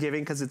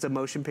forgiving because it's a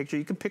motion picture.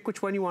 You can pick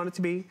which one you want it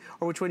to be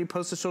or which one you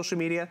post to social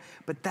media.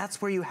 But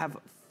that's where you have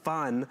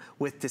fun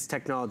with this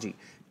technology.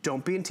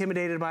 Don't be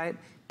intimidated by it.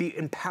 Be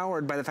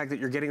empowered by the fact that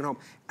you're getting it home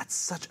at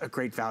such a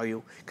great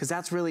value, because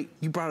that's really,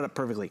 you brought it up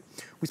perfectly.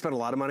 We spend a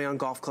lot of money on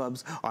golf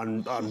clubs,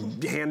 on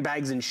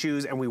handbags and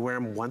shoes, and we wear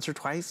them once or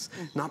twice,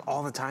 not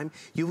all the time.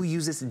 You will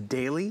use this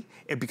daily.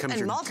 It becomes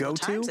your go-to. Multiple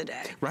times a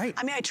day. Right.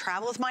 I mean, I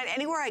travel with mine.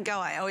 Anywhere I go,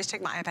 I always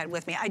take my iPad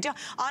with me. I do.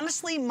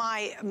 Honestly,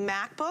 my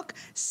MacBook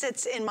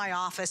sits in my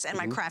office and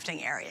my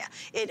crafting area.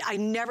 I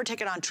never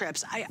take it on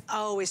trips. I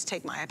always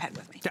take my iPad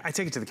with me. Yeah, I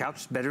take it to the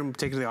couch, bedroom,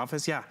 take it to the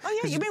office, yeah. Oh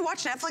yeah, you may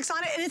watch Netflix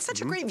on it, and it's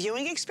such a great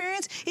viewing experience.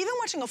 experience, even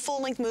watching a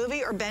full-length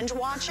movie or binge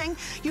watching,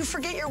 you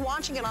forget you're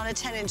watching it on a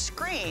 10-inch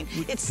screen.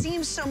 It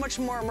seems so much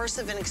more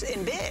immersive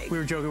and big. We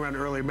were joking around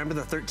earlier. Remember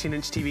the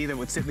 13-inch TV that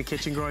would sit in the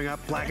kitchen growing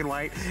up, black and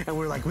white? And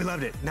we were like, we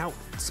loved it. Now,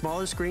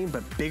 smaller screen,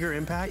 but bigger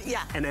impact.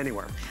 Yeah. And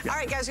anywhere. Yeah. All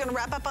right, guys, we're gonna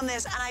wrap up on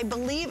this. And I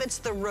believe it's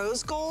the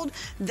rose gold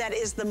that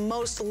is the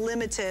most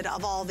limited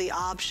of all the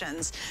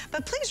options.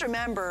 But please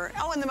remember,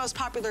 oh, and the most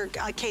popular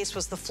case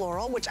was the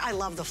floral, which I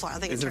love the floral. I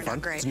think it turned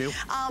out great. It's new.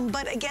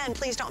 But again,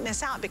 please don't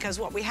miss out, because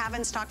what we have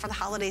in stock for the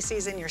holiday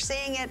season, you're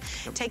seeing it.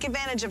 Yep. Take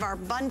advantage of our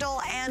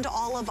bundle and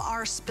all of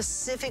our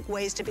specific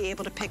ways to be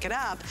able to pick it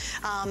up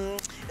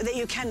that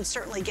you can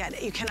certainly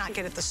get. You cannot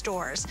get at the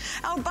stores.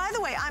 Oh, by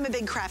the way, I'm a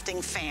big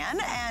crafting fan,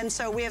 and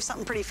so we have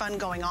something pretty fun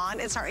going on.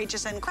 It's our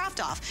HSN Craft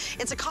Off.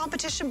 It's a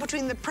competition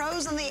between the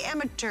pros and the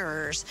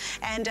amateurs,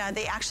 and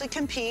they actually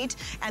compete,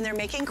 and they're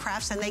making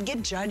crafts, and they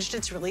get judged.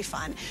 It's really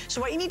fun.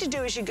 So what you need to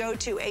do is you go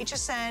to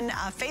HSN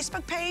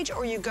Facebook page,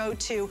 or you go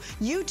to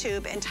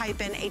YouTube and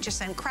type in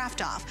HSN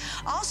Craft Off.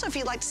 Also, if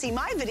you'd like to see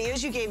my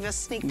videos, you gave us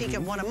a sneak peek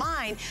of one of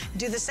mine,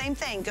 do the same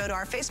thing. Go to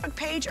our Facebook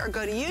page or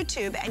go to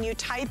YouTube and you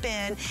type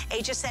in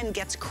HSN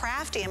Gets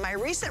Crafty. And my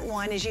recent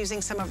one is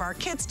using some of our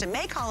kits to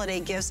make holiday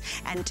gifts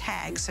and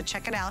tags. So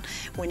check it out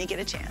when you get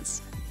a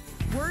chance.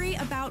 Worry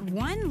about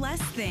one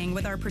less thing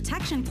with our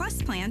Protection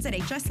Plus plans at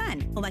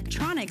HSN.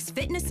 Electronics,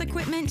 fitness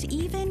equipment,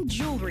 even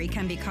jewelry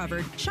can be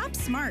covered. Shop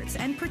smart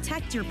and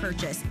protect your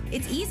purchase.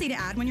 It's easy to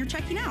add when you're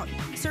checking out.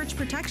 Search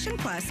Protection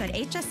Plus at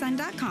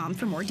hsn.com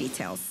for more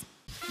details.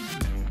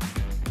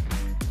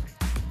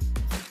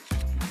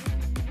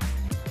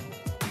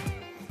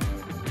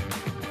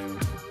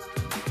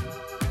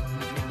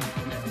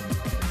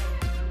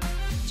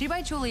 G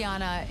by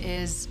Juliana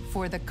is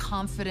for the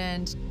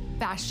confident,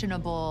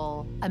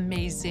 fashionable,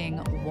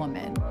 amazing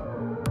woman.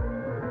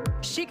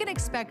 She can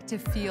expect to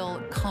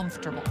feel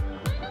comfortable.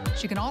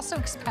 She can also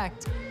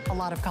expect a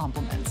lot of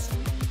compliments.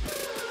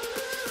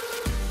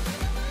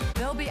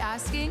 They'll be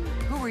asking,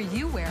 who are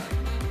you wearing?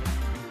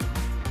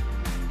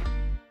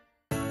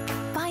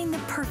 Find the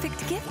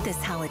perfect gift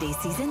this holiday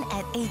season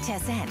at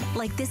HSN,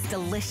 like this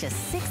delicious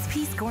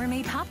 6-piece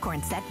gourmet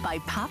popcorn set by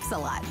Pops A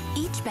Lot.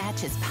 Each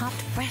batch is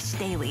popped fresh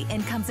daily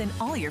and comes in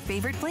all your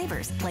favorite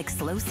flavors, like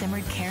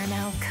slow-simmered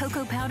caramel,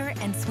 cocoa powder,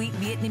 and sweet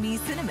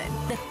Vietnamese cinnamon.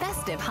 The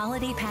festive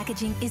holiday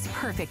packaging is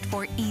perfect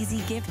for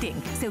easy gifting,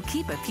 so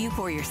keep a few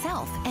for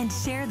yourself and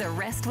share the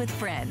rest with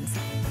friends.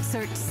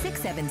 Search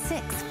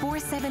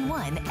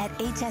 676-471 at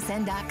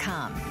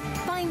hsn.com.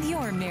 Find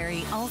your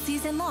merry all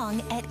season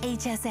long at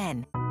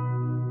HSN.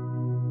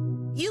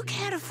 You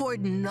can't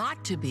afford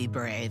not to be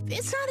brave.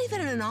 It's not even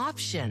an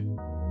option.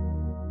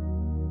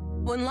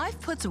 When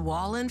life puts a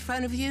wall in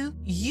front of you,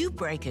 you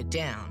break it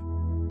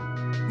down.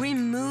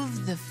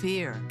 Remove the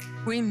fear.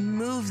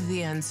 Remove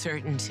the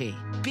uncertainty.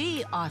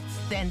 Be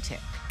authentic.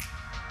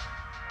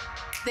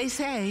 They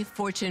say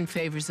fortune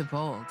favors the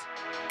bold.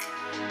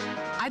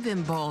 I've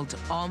been bold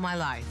all my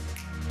life,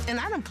 and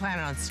I don't plan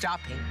on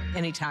stopping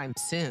anytime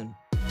soon.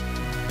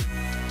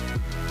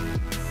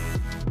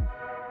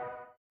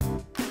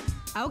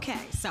 Okay,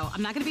 so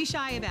I'm not gonna be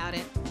shy about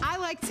it. I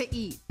like to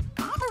eat.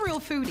 I'm a real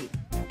foodie.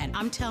 And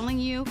I'm telling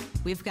you,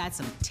 we've got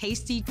some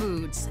tasty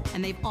foods,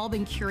 and they've all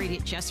been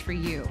curated just for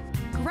you.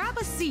 Grab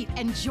a seat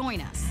and join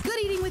us. Good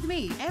Eating with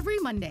me every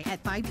Monday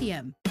at 5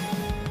 p.m.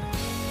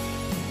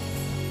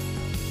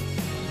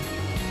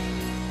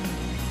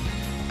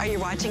 Are you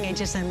watching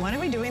HSN? What are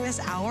we doing this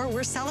hour?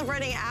 We're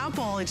celebrating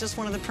Apple. It's just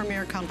one of the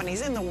premier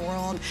companies in the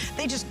world.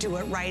 They just do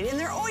it right. And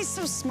they're always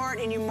so smart,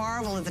 and you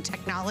marvel at the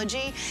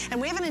technology. And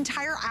we have an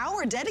entire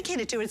hour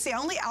dedicated to it. It's the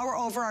only hour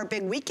over our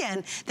big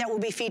weekend that will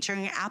be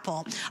featuring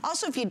Apple.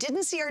 Also, if you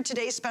didn't see our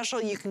today's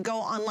special, you can go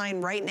online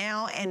right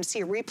now and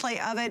see a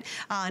replay of it.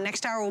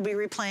 Next hour, we'll be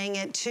replaying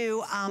it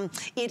too.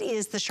 It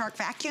is the Shark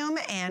Vacuum,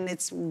 and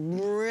it's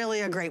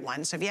really a great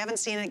one. So if you haven't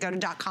seen it, go to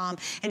 .com,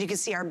 and you can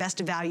see our best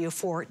value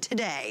for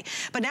today.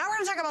 But now we're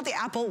going to talk about the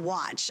Apple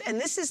Watch. And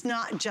this is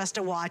not just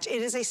a watch.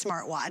 It is a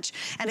smartwatch.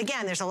 And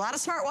again, there's a lot of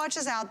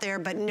smartwatches out there,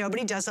 but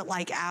nobody does it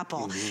like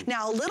Apple.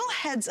 Now, a little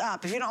heads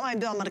up. If you don't mind,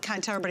 Bill, I'm going to kind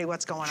of tell everybody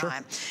what's going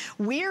on.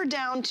 We're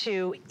down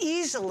to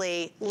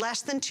easily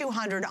less than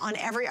 200 on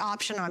every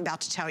option I'm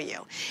about to tell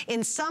you.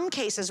 In some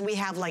cases, we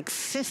have like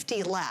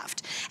 50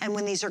 left. And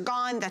when these are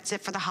gone, that's it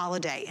for the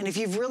holiday. And if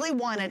you've really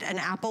wanted an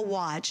Apple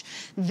Watch,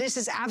 this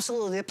is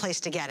absolutely the place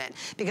to get it.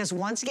 Because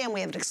once again, we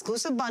have an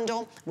exclusive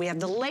bundle. We have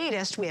the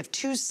latest. We have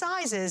 2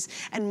 sizes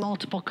and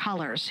multiple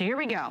colors. So here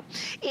we go.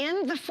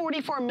 In the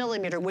 44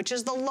 millimeter, which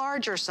is the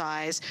larger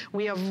size,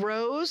 we have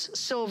rose,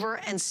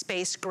 silver, and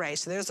space gray.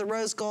 So there's the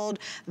rose gold,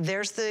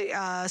 there's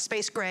the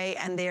space gray,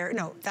 and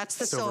that's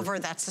the silver,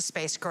 that's the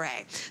space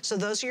gray. So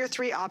those are your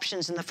 3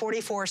 options in the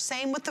 44.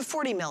 Same with the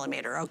 40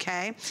 millimeter,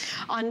 okay?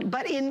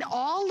 But in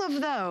all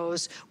of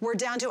those, we're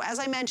down to, as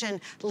I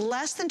mentioned,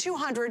 less than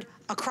 200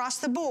 across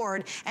the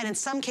board, and in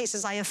some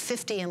cases I have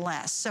 50 and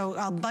less. So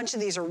a bunch of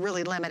these are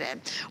really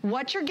limited.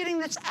 What you're getting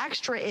that's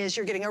extra is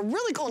you're getting a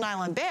really cool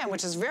nylon band,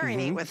 which is very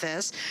neat with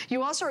this.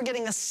 You also are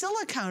getting a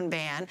silicone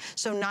band,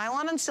 so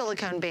nylon and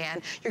silicone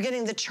band. You're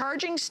getting the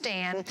charging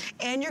stand,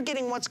 and you're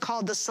getting what's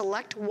called the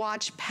Select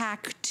Watch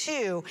Pack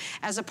 2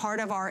 as a part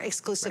of our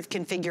exclusive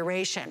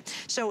configuration.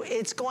 So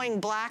it's going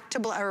black to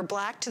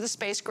the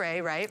space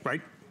gray, right?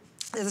 Right.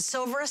 The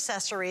silver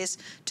accessories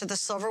to the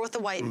silver with the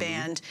white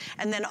band,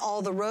 and then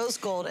all the rose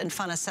gold and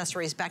fun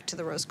accessories back to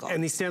the rose gold.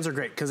 And these stands are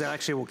great because they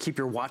actually will keep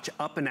your watch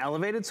up and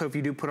elevated. So if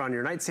you do put on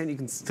your nightstand, you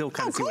can still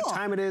kind of see what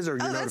time it is or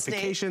your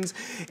notifications.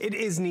 It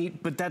is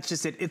neat, but that's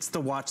just it. It's the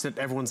watch that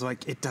everyone's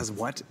like, it does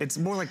what? It's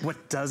more like,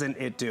 what doesn't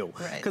it do?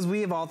 Because we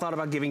have all thought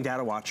about giving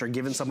Dad a watch or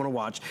giving someone a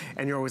watch,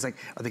 and you're always like,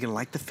 are they gonna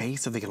like the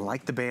face? Are they gonna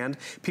like the band?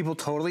 People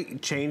totally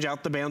change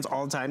out the bands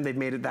all the time. They've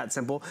made it that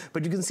simple,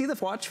 but you can see the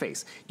watch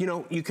face. You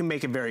know, you can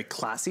make it very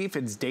classy if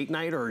it's date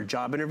night or a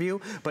job interview,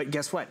 but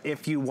guess what?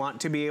 If you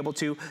want to be able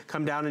to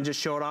come down and just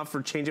show it off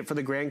or change it for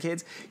the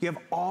grandkids, you have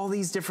all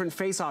these different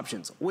face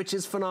options, which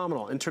is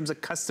phenomenal in terms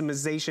of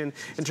customization,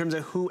 in terms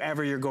of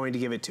whoever you're going to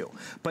give it to.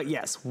 But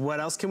yes, what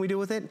else can we do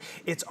with it?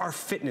 It's our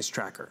fitness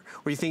tracker.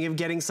 Were you thinking of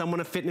getting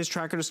someone a fitness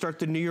tracker to start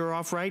the new year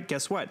off right?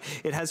 Guess what?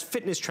 It has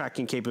fitness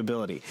tracking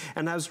capability.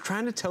 And I was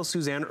trying to tell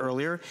Suzanne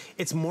earlier,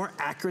 it's more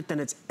accurate than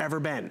it's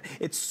ever been.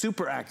 It's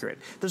super accurate.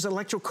 There's an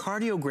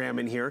electrocardiogram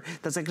in here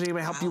that's actually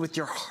gonna help you with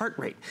your heart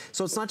rate.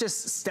 So it's not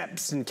just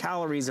steps and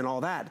calories and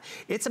all that.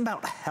 It's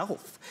about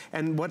health.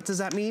 And what does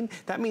that mean?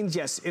 That means,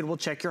 yes, it will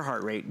check your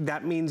heart rate.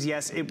 That means,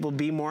 yes, it will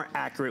be more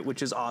accurate,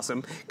 which is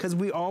awesome, because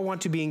we all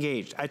want to be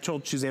engaged. I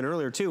told Suzanne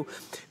earlier, too,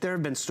 there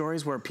have been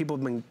stories where people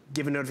have been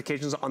given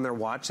notifications on their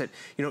watch that,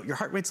 you know, your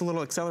heart rate's a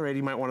little accelerated,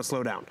 you might want to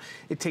slow down.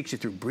 It takes you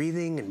through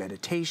breathing and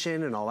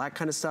meditation and all that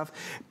kind of stuff.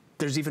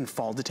 There's even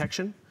fall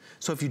detection.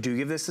 So if you do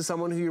give this to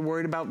someone who you're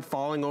worried about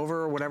falling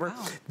over or whatever,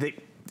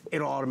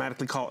 it'll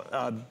automatically call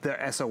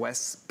the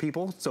SOS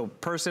people, so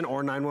person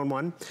or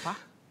 911,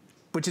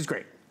 which is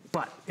great.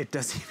 But it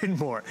does even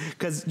more,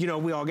 because, you know,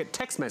 we all get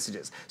text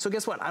messages. So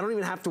guess what? I don't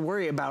even have to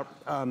worry about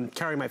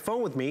carrying my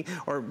phone with me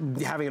or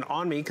having it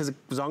on me, because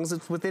as long as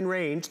it's within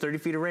range, 30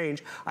 feet of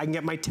range, I can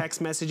get my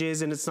text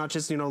messages, and it's not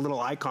just, you know, a little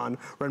icon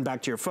run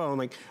back to your phone,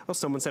 like, oh,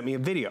 someone sent me a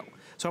video.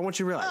 So I want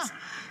you to realize.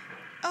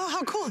 Oh,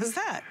 how cool is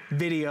that?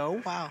 Video,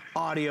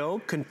 audio,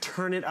 can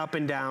turn it up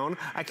and down.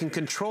 I can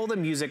control the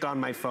music on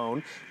my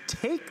phone,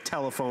 take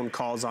telephone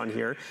calls on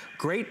here.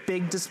 Great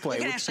big display,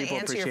 which people appreciate. You can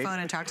actually answer your phone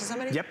and talk to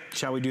somebody? Yep,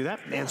 shall we do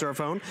that? Yeah. Answer our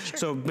phone? Sure.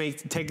 So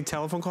take a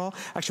telephone call.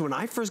 Actually, when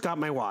I first got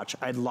my watch,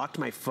 I'd locked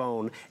my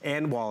phone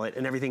and wallet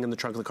and everything in the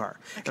trunk of the car.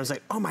 And I was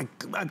like, oh my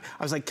God.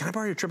 I was like, can I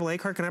borrow your AAA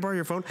card? Can I borrow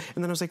your phone?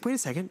 And then I was like, wait a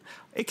second.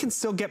 It can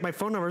still get my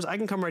phone numbers. I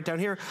can come right down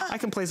here. I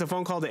can place a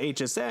phone call to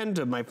HSN,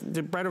 to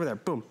right over there.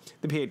 Boom.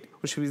 The PA,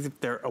 should we,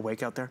 they're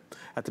awake out there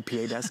at the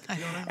PA desk? I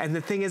don't know. And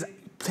the thing is,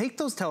 take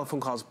those telephone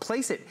calls,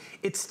 place it.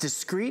 It's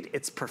discreet,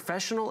 it's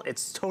professional,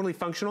 it's totally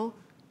functional.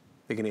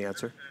 They're gonna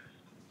answer.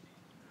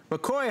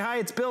 McCoy, hi,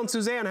 it's Bill and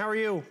Suzanne, how are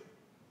you?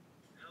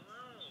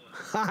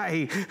 Hello.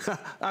 Hi,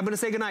 I'm gonna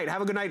say goodnight.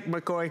 Have a good night,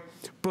 McCoy.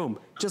 Boom,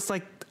 just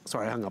like,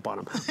 sorry, I hung up on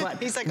him.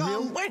 But he's like,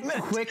 oh, wait a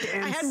minute. Quick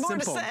and I had more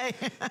simple. to say.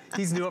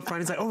 He's new up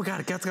front. He's like, oh my God,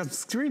 I got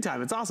screen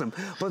time. It's awesome.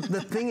 But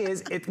the thing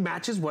is, it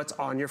matches what's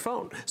on your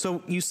phone.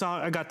 So you saw,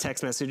 I got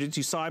text messages.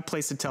 You saw I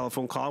placed a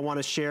telephone call. I want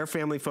to share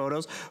family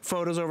photos.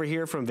 Photos over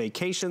here from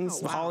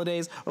vacations,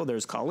 holidays. Oh,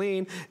 there's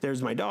Colleen.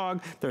 There's my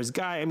dog. There's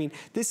Guy. I mean,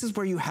 this is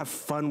where you have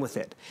fun with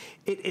it.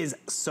 It is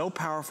so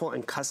powerful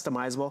and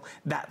customizable.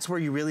 That's where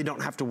you really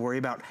don't have to worry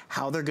about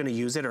how they're going to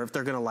use it or if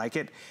they're going to like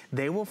it.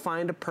 They will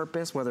find a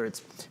purpose, whether it's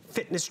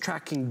fitness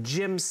tracking,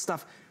 gym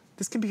stuff.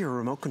 This can be your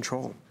remote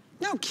control.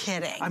 No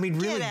kidding. I mean,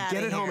 really,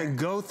 get it home and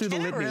go through the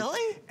litany.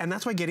 Really? And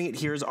that's why getting it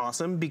here is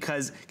awesome,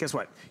 because guess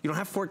what? You don't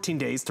have 14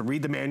 days to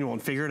read the manual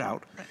and figure it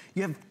out.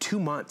 You have 2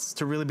 months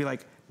to really be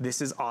like, this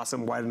is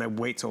awesome. Why didn't I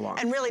wait so long?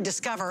 And really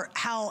discover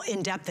how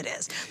in-depth it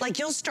is. Like,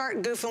 you'll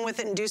start goofing with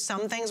it and do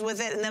some things with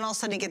it, and then all of a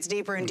sudden it gets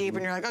deeper and deeper,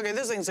 and you're like, okay,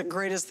 this thing's the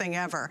greatest thing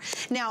ever.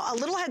 Now, a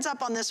little heads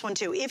up on this one,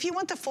 too. If you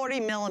want the 40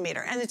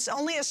 millimeter, and it's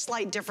only a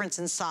slight difference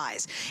in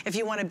size. If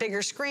you want a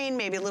bigger screen,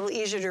 maybe a little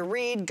easier to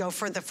read, go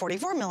for the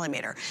 44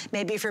 millimeter.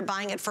 Maybe if you're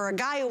buying it for a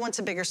guy who wants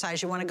a bigger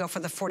size, you want to go for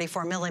the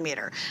 44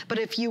 millimeter. But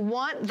if you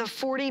want the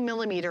 40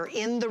 millimeter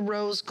in the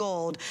rose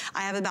gold,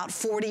 I have about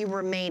 40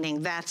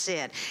 remaining. That's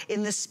it.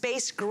 In the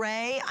space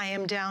gray, I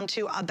am down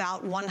to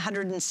about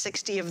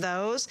 160 of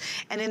those.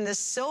 And in the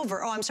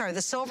silver, oh, I'm sorry,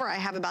 the silver I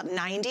have about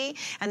 90,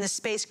 and the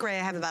space gray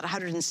I have about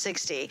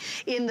 160.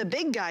 In the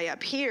big guy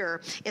up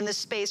here, in the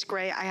space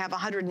gray, I have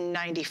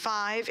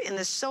 195. In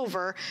the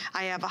silver,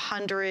 I have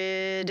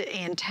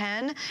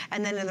 110.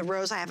 And then in the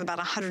rose, I have about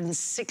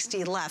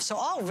 160 left. So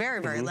all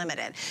very, very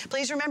limited.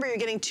 Please remember, you're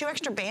getting 2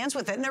 extra bands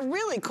with it, and they're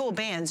really cool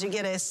bands. You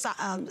get a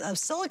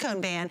silicone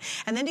band,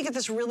 and then you get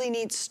this really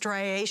neat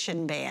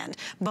striation band.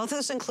 Both of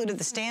those included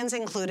the stands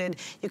included.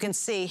 You can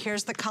see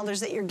here's the colors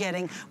that you're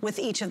getting with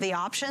each of the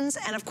options.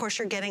 And of course,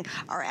 you're getting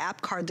our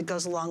app card that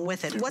goes along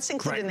with it. What's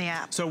included in the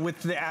app? So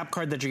with the app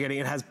card that you're getting,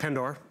 it has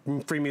Pandora,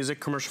 free music,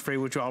 commercial free,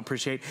 which we all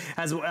appreciate.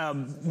 Has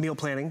meal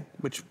planning,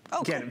 which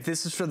again, if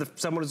this is for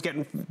someone who's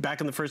getting back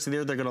in the first of the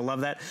year, they're gonna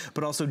love that.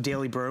 But also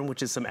daily burn,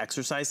 which is some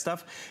exercise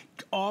stuff.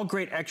 All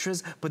great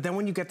extras, but then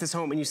when you get this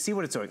home and you see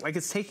what it's doing, like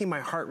it's taking my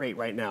heart rate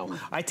right now.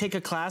 I take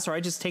a class or I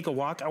just take a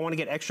walk, I wanna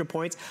get extra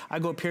points, I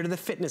go up here to the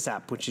fitness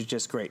app, which is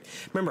just great.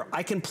 Remember,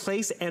 I can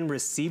place and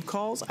receive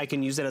calls. I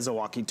can use it as a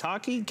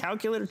walkie-talkie,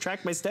 calculator,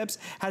 track my steps,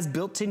 has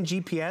built-in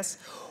GPS.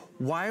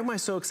 Why am I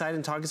so excited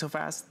and talking so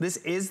fast? This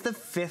is the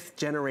 5th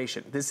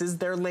generation. This is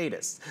their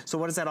latest. So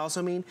what does that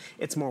also mean?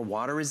 It's more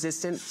water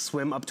resistant,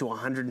 swim up to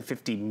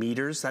 150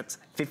 meters. That's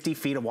 50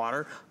 feet of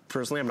water.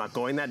 Personally, I'm not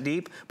going that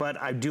deep,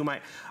 but I do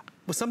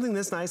with something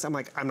this nice, I'm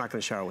like, I'm not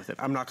gonna shower with it.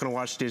 I'm not gonna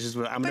wash dishes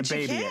with it. I'm gonna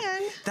baby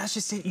it. That's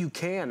just it, you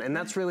can. And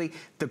that's really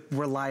the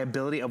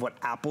reliability of what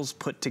Apple's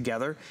put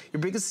together. Your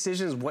biggest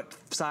decision is what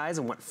size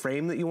and what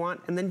frame that you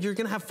want, and then you're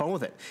gonna have fun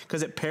with it.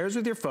 Because it pairs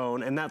with your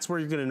phone, and that's where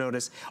you're gonna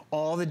notice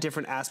all the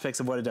different aspects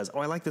of what it does. Oh,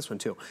 I like this one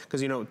too.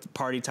 Because you know,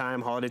 party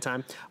time, holiday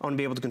time, I wanna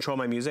be able to control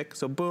my music.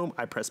 So boom,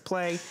 I press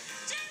play.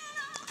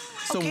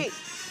 So, okay,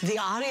 the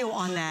audio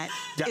on that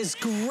is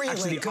really good.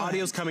 Actually, the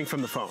audio's coming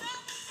from the phone.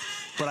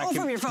 But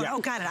from your phone. Oh,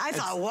 got it. I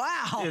thought,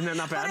 wow. Isn't that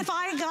not bad? But if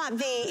I got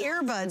the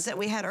earbuds that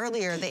we had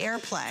earlier, the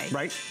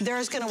AirPlay,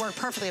 there's going to work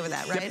perfectly with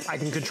that, right? Yep. I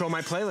can control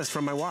my playlist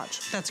from my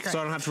watch. That's great. So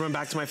I don't have to run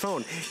back to my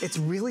phone. It's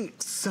really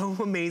so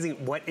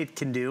amazing what it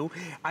can do.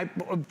 I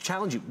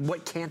challenge you,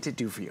 what can't it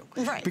do for you?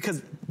 Right.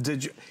 Because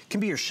it can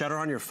be your shutter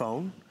on your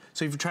phone.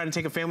 So if you're trying to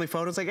take a family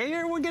photo, it's like, hey,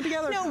 everyone get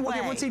together. No way.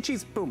 Okay, let's eat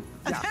cheese. Boom.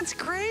 Yeah. That's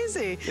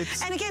crazy.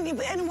 And again,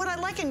 and what I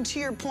like, and to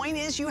your point,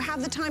 is you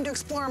have the time to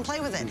explore and play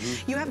with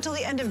it. You have till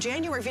the end of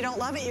January. If you don't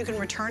love it, you can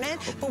return it.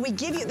 But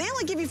they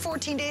only give you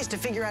 14 days to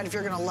figure out if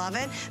you're going to love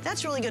it.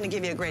 That's really going to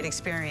give you a great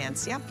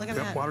experience. Yep, look at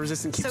that. Water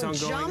resistant keeps on going.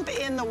 So jump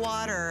in the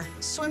water,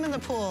 swim in the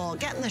pool,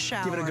 get in the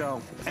shower. Give it a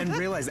go. And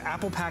realize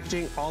Apple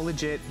packaging, all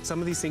legit. Some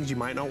of these things you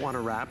might not want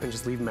to wrap and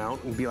just leave them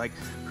out and be like,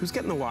 who's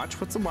getting the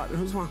watch? What's the watch?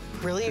 Who's one?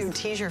 Really? You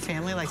tease your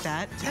family like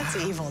that? That's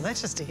evil.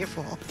 That's just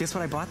evil. Guess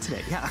what I bought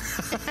today? Yeah.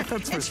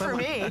 It's for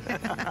me.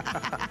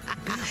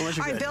 All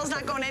right, Bill's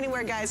not going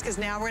anywhere, guys, because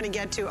now we're going to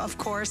get to, of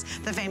course,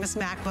 the famous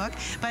MacBook.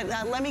 But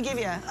let me give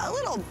you a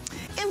little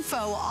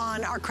info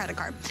on our credit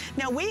card.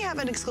 Now, we have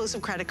an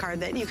exclusive credit card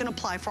that you can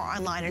apply for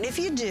online. And if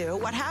you do,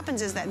 what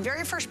happens is that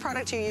very first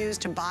product you use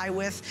to buy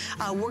with,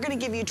 we're going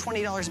to give you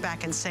 $20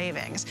 back in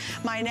savings.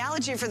 My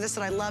analogy for this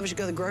that I love is you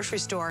go to the grocery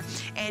store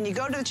and you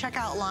go to the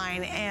checkout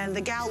line and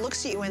the gal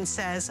looks at you and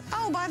says,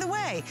 oh, by the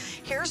way,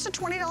 here's the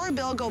 $20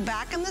 bill, go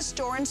back in the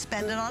store and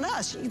spend it on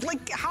us.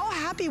 Like, how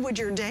happy would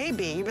your day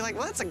be? You'd be like,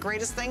 well, that's the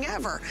greatest thing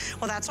ever.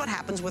 Well, that's what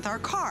happens with our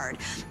card.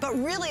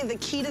 But really, the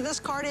key to this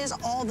card is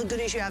all the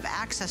goodies you have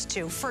access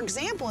to. For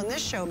example, in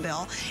this show,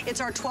 Bill,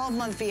 it's our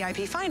 12-month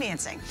VIP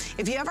financing.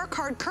 If you have our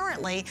card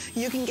currently,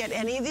 you can get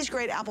any of these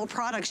great Apple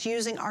products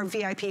using our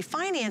VIP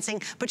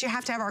financing, but you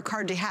have to have our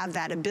card to have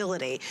that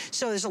ability.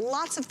 So there's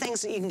lots of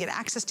things that you can get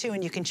access to,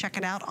 and you can check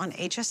it out on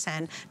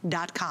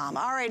hsn.com.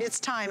 All right, it's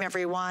time,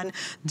 everyone.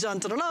 Dun,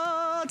 dun, dun,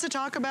 dun, to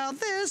talk about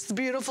this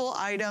beautiful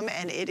item,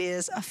 and it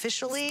is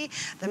officially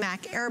the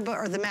Mac Airbook,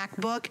 or the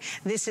MacBook.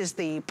 This is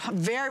the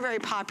very, very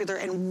popular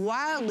and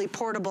wildly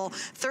portable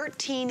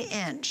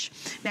 13-inch.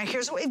 Now,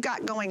 here's what we've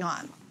got going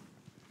on.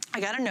 I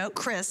got a note.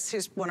 Chris,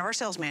 who's one of our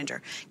sales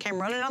manager, came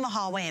running down the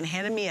hallway and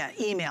handed me an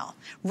email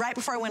right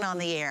before I went on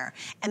the air.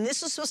 And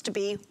this was supposed to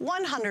be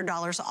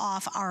 $100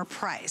 off our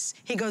price.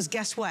 He goes,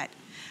 guess what?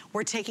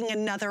 We're taking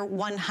another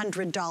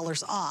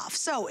 $100 off.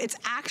 So it's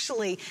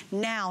actually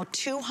now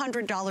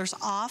 $200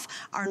 off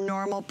our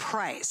normal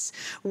price.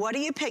 What are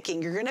you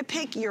picking? You're gonna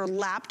pick your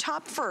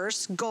laptop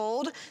first,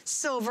 gold,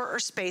 silver, or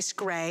space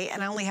gray,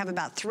 and I only have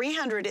about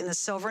 300 in the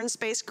silver and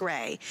space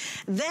gray.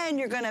 Then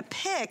you're gonna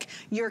pick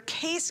your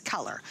case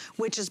color,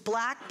 which is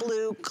black,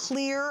 blue,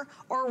 clear,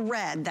 or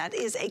red. That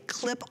is a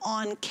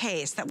clip-on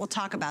case that we'll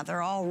talk about.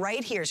 They're all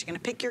right here. So you're gonna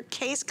pick your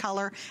case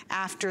color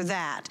after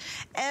that.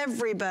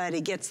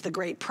 Everybody gets the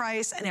great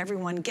price, and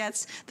everyone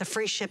gets the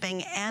free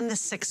shipping and the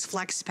 6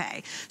 flex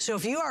pay. So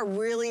if you are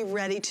really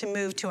ready to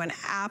move to an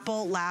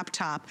Apple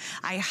laptop,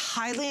 I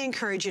highly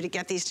encourage you to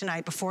get these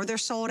tonight before they're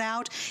sold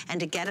out, and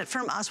to get it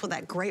from us with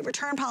that great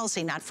return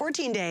policy, not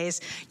 14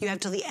 days, you have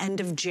till the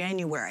end of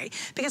January.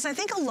 Because I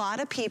think a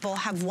lot of people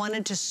have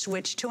wanted to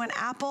switch to an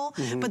Apple,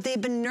 but they've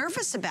been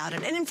nervous about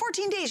it. And in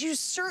 14 days, you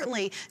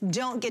certainly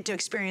don't get to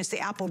experience the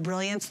Apple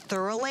brilliance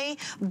thoroughly,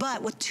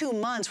 but with 2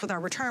 months with our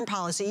return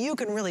policy, you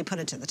can really put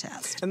it to the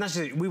test. And that's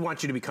not just, we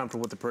want you to be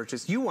comfortable with the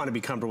purchase. You want to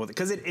be comfortable with it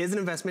because it is an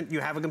investment. You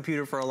have a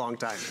computer for a long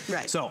time.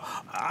 Right. So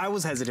I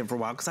was hesitant for a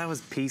while because I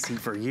was PC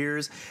for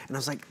years and I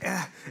was like,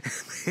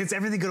 is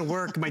everything going to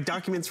work? My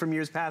documents from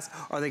years past,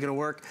 are they going to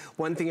work?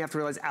 One thing you have to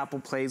realize, Apple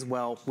plays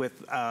well with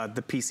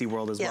the PC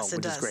world as well,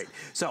 which is great.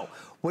 So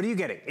what are you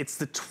getting? It's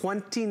the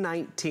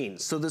 2019,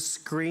 so the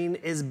screen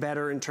is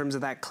better in terms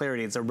of that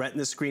clarity. It's a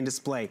Retina screen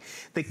display.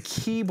 The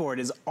keyboard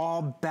is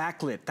all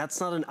backlit. That's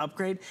not an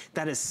upgrade,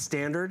 that is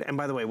standard. And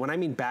by the way, when I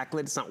mean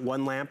backlit, it's not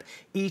one lamp.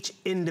 Each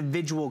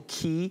individual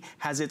key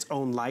has its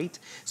own light.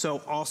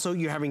 So also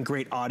you're having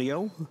great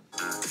audio.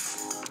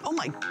 Oh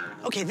my,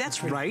 okay,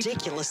 that's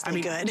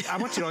ridiculously good. I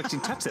want you to actually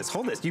touch this,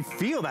 hold this. You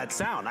feel that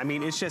sound. I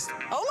mean, it's just.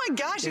 Oh my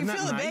gosh, you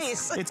feel the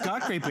bass. It's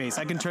got great bass.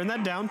 I can turn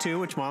that down too,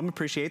 which Mom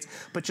appreciates.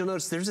 But you'll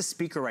notice there's a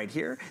speaker right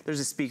here. There's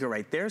a speaker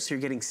right there, so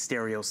you're getting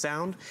stereo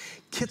sound.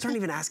 Kids aren't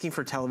even asking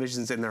for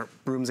televisions in their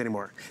rooms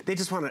anymore. They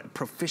just want a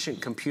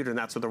proficient computer, and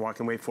that's what they're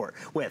walking away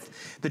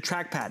with. The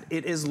trackpad,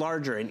 it is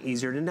larger and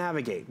easier to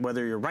navigate.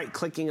 Whether you're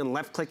right-clicking and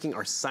left-clicking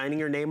or signing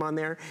your name on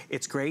there,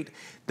 it's great.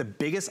 The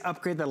biggest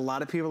upgrade that a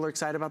lot of people are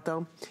excited about,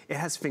 though, it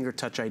has finger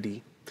touch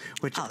ID.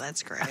 Which, oh,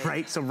 that's great.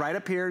 Right, so right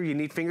up here, you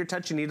need finger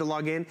touch, you need to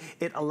log in.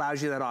 It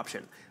allows you that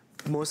option.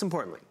 Most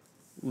importantly,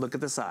 look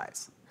at the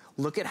size.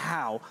 Look at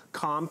how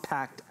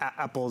compact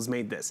Apple has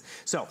made this.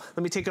 So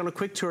let me take you on a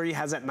quick tour. It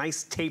has that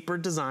nice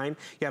tapered design.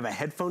 You have a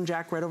headphone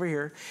jack right over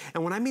here.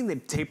 And when I mean the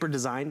tapered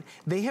design,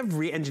 they have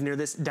re-engineered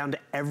this down to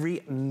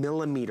every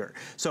millimeter.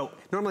 So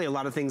normally a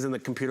lot of things in the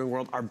computing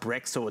world are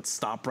bricks, so it's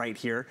stop right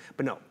here.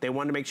 But no, they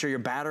wanted to make sure your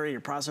battery,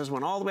 your processor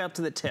went all the way up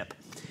to the tip.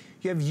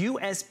 You have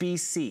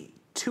USB-C.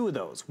 2 of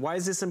those. Why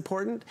is this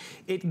important?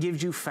 It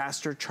gives you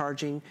faster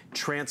charging,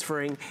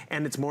 transferring,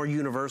 and it's more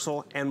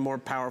universal and more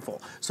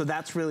powerful. So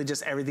that's really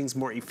just everything's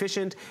more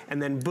efficient. And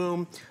then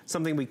boom,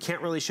 something we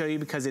can't really show you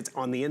because it's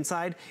on the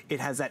inside. It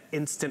has that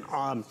instant,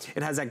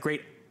 it has that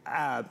great,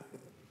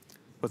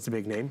 what's the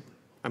big name?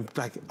 I'm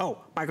like, oh,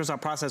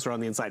 Microsoft processor on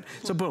the inside.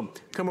 So boom,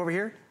 come over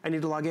here. I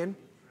need to log in.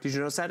 Did you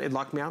notice that? It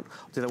locked me out.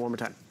 I'll do that one more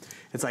time.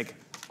 It's like,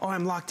 oh,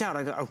 I'm locked out.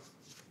 I go, oh.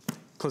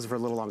 Close it for a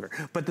little longer.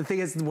 But the thing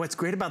is, what's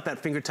great about that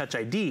finger touch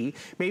ID,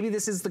 maybe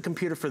this is the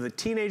computer for the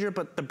teenager,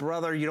 but the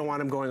brother, you don't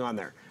want him going on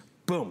there.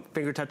 Boom,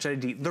 finger touch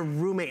ID. The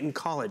roommate in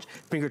college,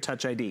 finger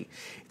touch ID.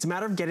 It's a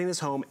matter of getting this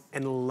home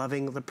and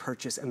loving the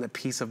purchase and the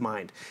peace of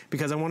mind.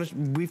 Because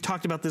we've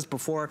talked about this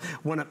before.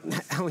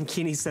 Ellen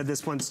Keeney said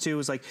this once too,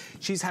 is like,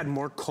 she's had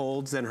more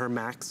colds than her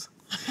Macs.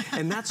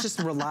 And that's just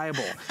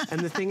reliable.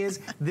 And the thing is,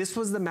 this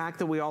was the Mac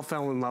that we all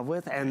fell in love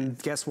with,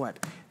 and guess what?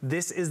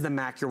 This is the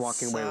Mac you're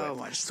walking away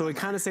with. So we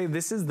kind of say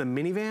this is the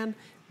minivan,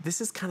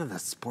 this is kind of the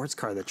sports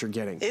car that you're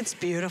getting. It's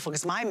beautiful,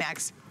 because my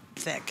Mac's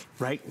thick.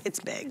 Right? It's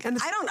big. And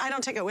I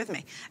don't take it with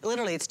me.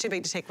 Literally, it's too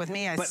big to take with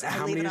me. I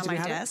leave it on my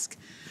desk.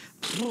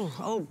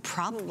 Oh,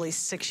 probably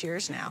 6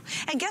 years now.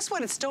 And guess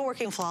what? It's still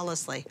working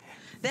flawlessly.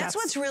 That's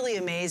what's really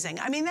amazing.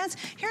 I mean,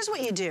 here's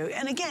what you do.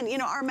 And again, you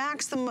know, are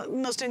Macs the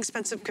most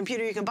inexpensive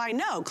computer you can buy?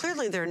 No,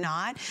 clearly they're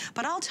not.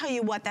 But I'll tell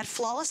you what, that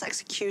flawless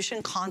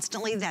execution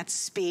constantly, that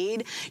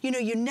speed, you know,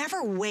 you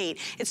never wait.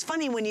 It's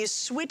funny, when you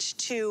switch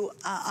to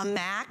a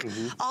Mac,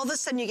 all of a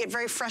sudden you get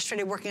very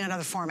frustrated working on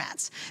other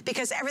formats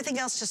because everything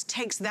else just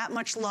takes that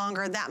much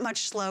longer, that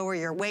much slower.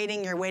 You're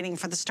waiting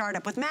for the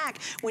startup. With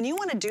Mac, when you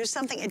want to do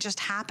something, it just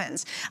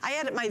happens. I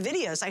edit my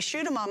videos. I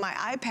shoot them on my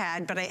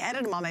iPad, but I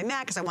edit them on my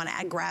Mac because I want to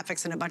add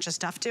graphics and a bunch of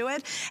stuff to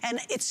it. And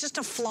it's just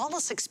a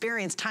flawless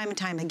experience time and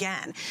time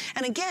again.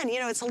 And again, you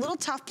know, it's a little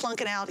tough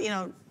plunking out, you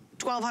know,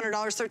 $1,200,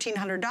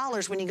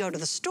 $1,300 when you go to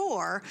the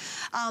store.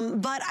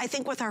 But I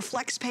think with our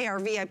FlexPay, our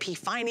VIP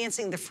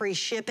financing, the free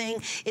shipping,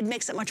 it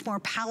makes it much more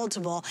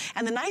palatable.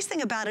 And the nice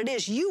thing about it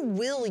is you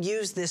will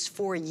use this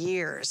for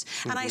years.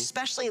 And I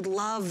especially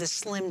love the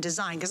slim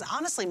design because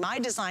honestly, my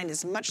design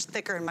is much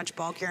thicker and much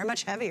bulkier and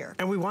much heavier.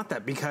 And we want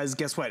that because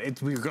guess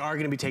what? We are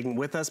going to be taking it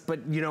with us, but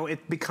you know,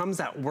 it becomes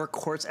that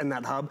workhorse and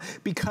that hub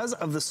because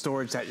of the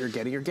storage that you're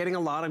getting. You're getting a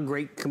lot of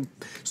great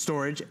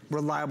storage,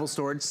 reliable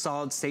storage,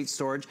 solid state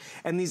storage,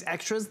 and these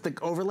extras, the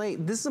overlay,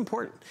 this is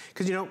important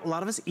because, you know, a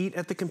lot of us eat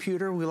at the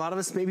computer. A lot of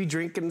us maybe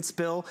drink and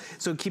spill,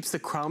 so it keeps the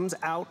crumbs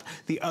out.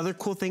 The other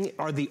cool thing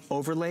are the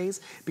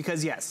overlays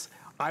because, yes,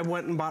 I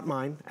went and bought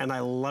mine and I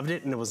loved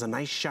it and it was a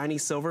nice shiny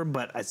silver,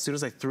 but as soon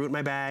as I threw it in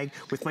my bag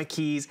with my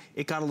keys,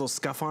 it got a little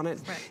scuff on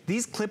it. Right.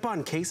 These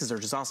clip-on cases are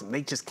just awesome.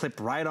 They just clip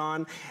right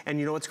on, and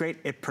you know what's great?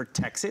 It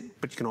protects it,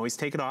 but you can always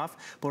take it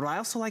off. But what I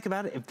also like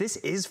about it, if this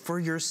is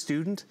for your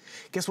student,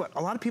 guess what?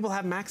 A lot of people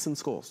have Macs in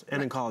schools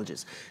and in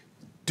colleges.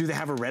 Do they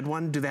have a red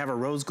one? Do they have a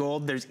rose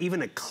gold? There's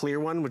even a clear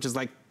one, which is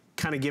like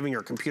kind of giving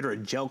your computer a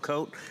gel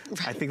coat.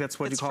 Right. I think that's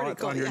what you call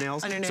it, on your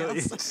nails. On your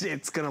nails. So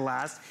it's gonna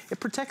last. It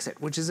protects it,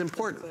 which is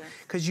important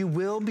because you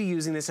will be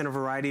using this in a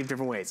variety of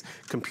different ways.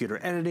 Computer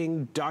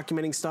editing,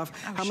 documenting stuff.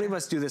 How many of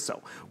us do this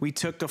though? We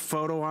took a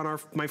photo on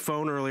my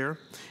phone earlier,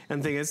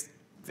 and the thing is,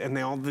 and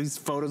all these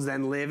photos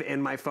then live in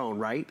my phone,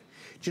 right?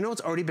 Do you know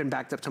it's already been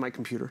backed up to my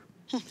computer?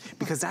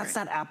 because that's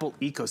that Apple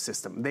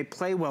ecosystem. They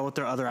play well with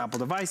their other Apple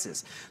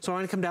devices. So I'm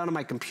gonna come down to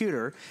my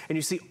computer and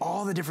you see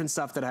all the different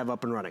stuff that I have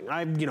up and running.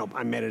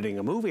 I'm editing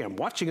a movie, I'm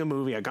watching a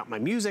movie, I got my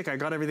music, I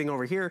got everything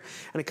over here,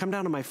 and I come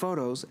down to my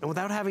photos, and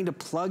without having to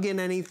plug in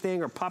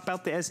anything or pop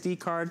out the SD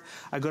card,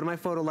 I go to my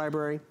photo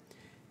library,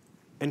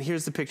 and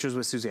here's the pictures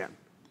with Suzanne.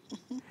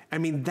 I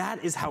mean,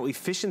 that is how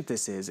efficient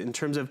this is in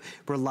terms of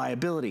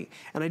reliability.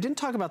 And I didn't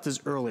talk about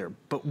this earlier,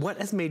 but what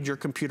has made your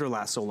computer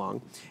last so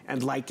long,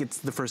 and like it's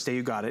the first day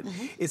you got it,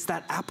 it's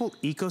that Apple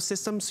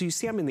ecosystem. So you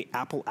see I'm in the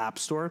Apple App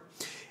Store.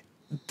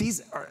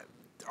 These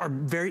are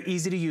very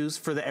easy to use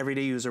for the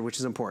everyday user, which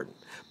is important.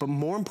 But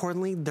more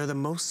importantly, they're the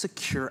most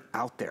secure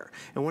out there.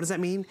 And what does that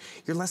mean?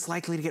 You're less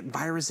likely to get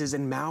viruses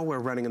and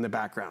malware running in the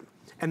background.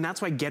 And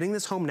that's why getting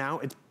this home now,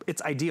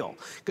 it's ideal.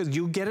 Because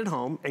you get it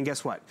home, and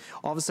guess what?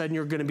 All of a sudden,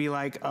 you're gonna be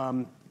like,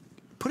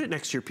 put it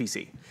next to your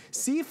PC.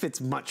 See if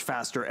it's much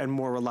faster and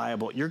more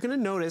reliable. You're gonna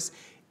notice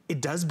it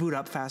does boot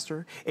up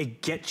faster.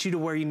 It gets you to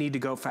where you need to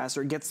go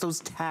faster. It gets those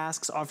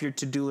tasks off your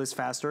to-do list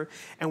faster.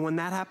 And when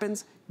that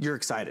happens, you're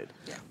excited.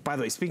 Yeah. By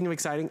the way, speaking of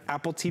exciting,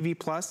 Apple TV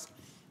Plus,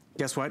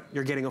 guess what?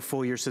 You're getting a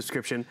full year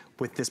subscription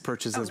with this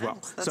purchase as well.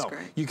 That's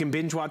great. You can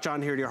binge watch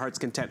on here to your heart's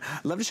content.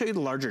 I'd love to show you the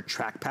larger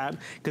trackpad,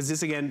 because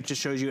this again just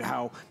shows you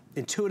how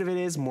intuitive it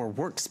is, more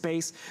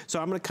workspace.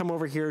 So I'm gonna come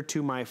over here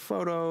to my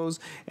photos,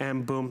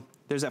 and boom,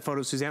 there's that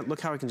photo of Suzanne.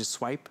 Look how I can just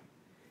swipe.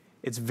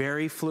 It's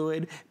very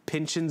fluid,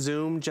 pinch and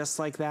zoom just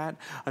like that.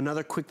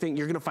 Another quick thing,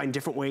 you're gonna find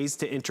different ways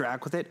to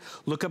interact with it.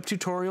 Look up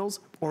tutorials,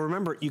 or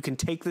remember, you can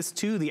take this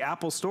to the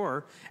Apple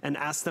Store and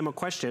ask them a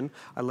question.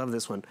 I love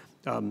this one.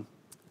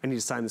 I need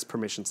to sign this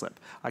permission slip.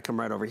 I come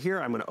right over here,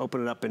 I'm gonna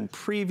open it up in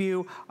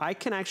preview. I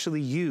can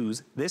actually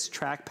use this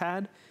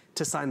trackpad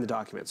to sign the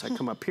document. So I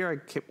come up here, I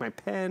kick my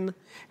pen,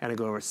 and I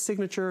go over to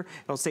signature.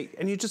 It'll say,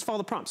 and you just follow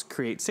the prompts.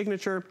 Create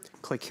signature,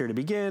 click here to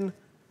begin.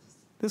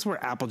 This is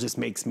where Apple just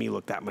makes me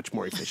look that much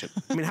more efficient.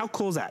 I mean, how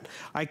cool is that?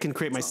 I can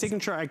create my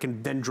signature, I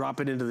can then drop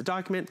it into the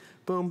document,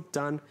 boom,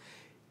 done.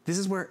 This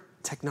is where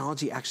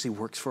technology actually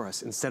works for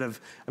us instead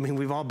of, I mean,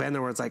 we've all been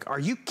there where it's like, are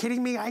you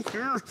kidding me?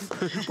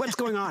 What's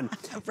going on?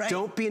 Right.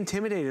 Don't be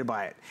intimidated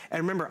by it.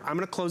 And remember, I'm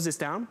gonna close this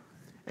down,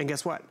 and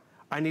guess what?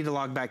 I need to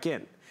log back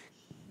in.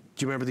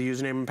 Do you remember the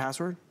username and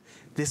password?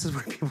 This is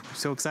where people are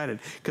so excited,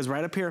 because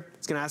right up here,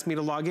 it's gonna ask me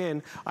to log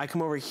in. I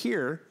come over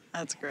here,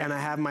 that's great. And I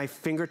have my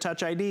finger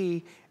touch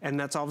ID, and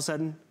that's all of a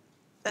sudden,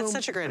 that's boom,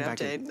 such a great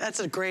update. That's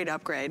a great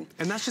upgrade.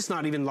 And that's just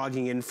not even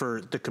logging in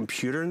for the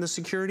computer and the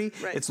security.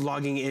 Right. It's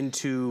logging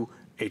into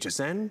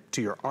HSN,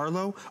 to your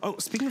Arlo. Oh,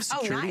 speaking of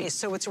security. Oh, nice.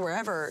 So it's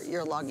wherever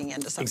you're logging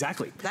into something.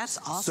 Exactly. That's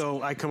awesome.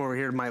 So I come over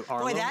here to my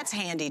Arlo. Boy, that's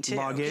handy too.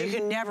 Log in. You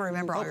can never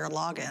remember all your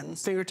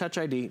logins. Finger touch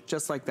ID,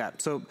 just like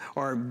that. So,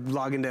 or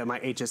log into my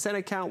HSN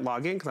account,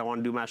 log in, because I want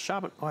to do mass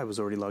shopping. Oh, I was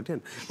already logged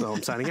in. No,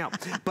 I'm signing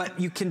out. But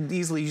you can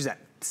easily use that.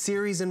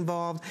 Siri's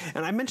involved.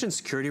 And I mentioned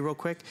security real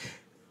quick.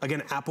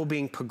 Again, Apple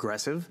being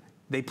progressive,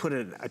 they put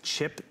a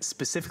chip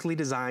specifically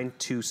designed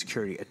to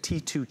security, a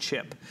T2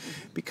 chip.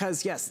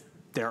 Because yes,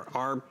 there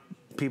are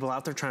people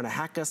out there trying to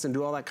hack us and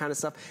do all that kind of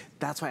stuff.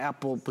 That's why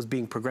Apple was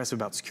being progressive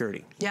about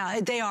security. Yeah,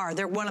 they are.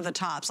 They're one of the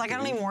tops. Like, I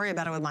don't even worry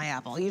about it with my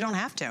Apple. You don't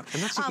have to.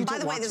 By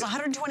the way, there's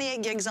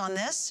 128 gigs on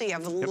this, so you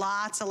have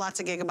lots and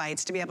lots of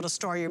gigabytes to be able to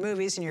store your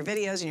movies and your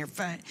videos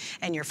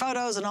and your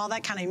photos and all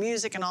that kind of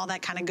music and all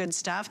that kind of good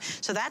stuff.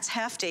 So that's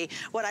hefty.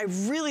 What I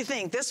really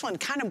think, this one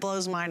kind of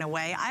blows mine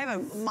away.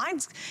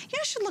 Mine's, you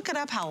should look it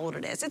up how old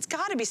it is. It's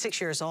got to be 6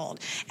 years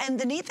old. And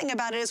the neat thing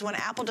about it is when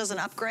Apple does an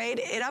upgrade,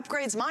 it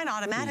upgrades mine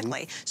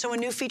automatically. So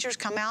when new features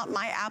come out,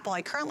 my Apple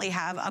I currently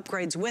have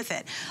upgrades with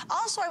it.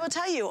 Also, I will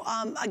tell you,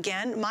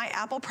 again, my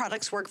Apple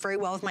products work very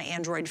well with my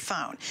Android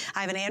phone.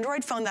 I have an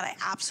Android phone that I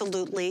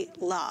absolutely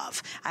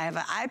love. I have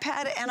an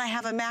iPad and I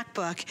have a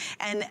MacBook,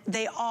 and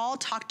they all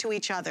talk to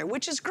each other,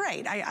 which is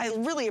great. I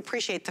really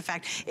appreciate the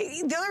fact.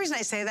 The only reason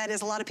I say that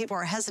is a lot of people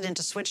are hesitant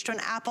to switch to an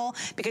Apple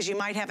because you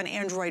might have an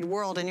Android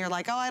world and you're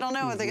like, oh, I don't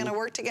know, are they gonna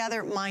work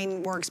together?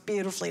 Mine works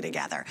beautifully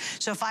together.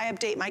 So if I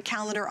update my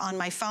calendar on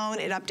my phone,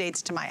 it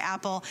updates to my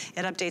Apple,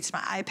 it updates to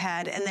my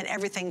iPad, and then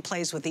everything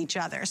plays with each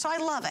other. So I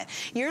love it.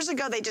 Years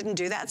ago, they didn't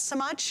do that so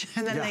much,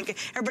 and then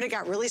everybody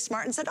got really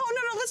smart and said,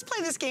 oh, no, let's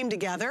play this game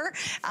together.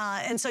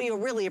 And so you'll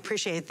really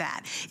appreciate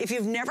that. If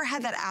you've never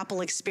had that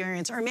Apple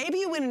experience, or maybe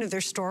you went into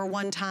their store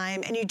one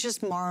time and you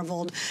just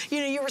marveled, you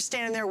know, you were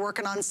standing there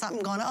working on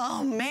something going,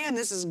 oh man,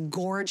 this is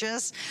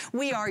gorgeous.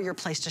 We are your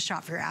place to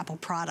shop for your Apple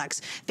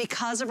products.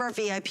 Because of our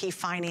VIP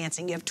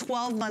financing, you have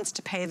 12 months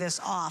to pay this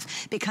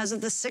off. Because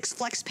of the 6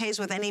 flex pays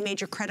with any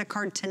major credit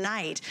card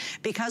tonight.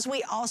 Because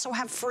we also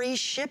have free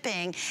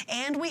shipping,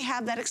 and we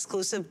have that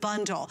exclusive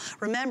bundle.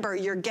 Remember,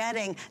 you're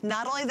getting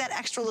not only that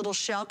extra little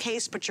shell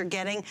case, but you're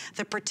getting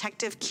the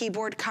protective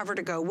keyboard cover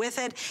to go with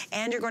it,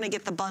 and you're going to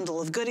get the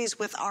bundle of goodies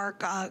with our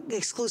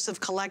exclusive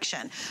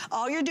collection.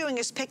 All you're doing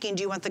is picking,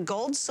 do you want the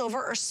gold,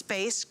 silver, or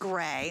space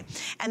gray?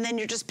 And then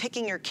you're just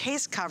picking your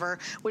case cover,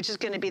 which is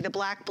going to be the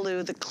black,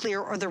 blue, the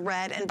clear, or the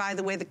red. And by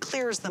the way, the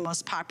clear is the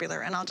most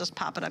popular, and I'll just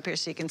pop it up here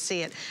so you can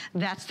see it.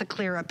 That's the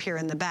clear up here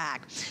in the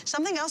back.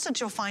 Something else that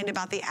you'll find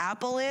about the the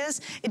Apple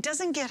is, it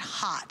doesn't get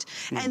hot.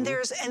 And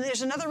there's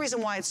another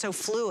reason why it's so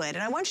fluid.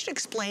 And I want you to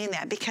explain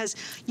that, because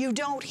you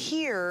don't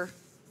hear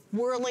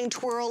whirling,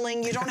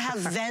 twirling. You don't have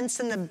vents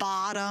in the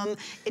bottom.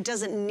 It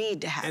doesn't need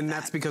to have and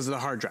that. That's because of the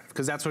hard drive,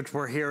 because that's what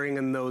we're hearing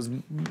in those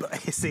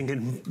hissing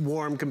and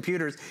warm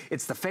computers.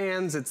 It's the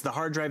fans, it's the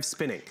hard drive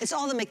spinning. It's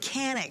all the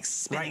mechanics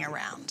spinning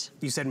around.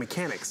 You said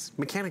mechanics.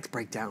 Mechanics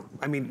break down.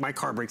 I mean, my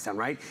car breaks down,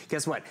 right?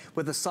 Guess what?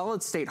 With a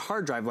solid state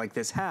hard drive like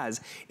this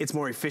has, it's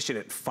more efficient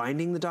at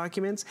finding the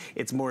documents,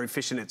 it's more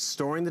efficient at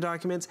storing the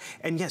documents,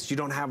 and yes, you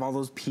don't have all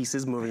those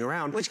pieces moving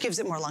around. Which gives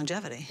it more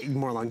longevity.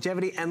 More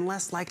longevity and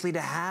less likely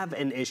to have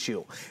an issue.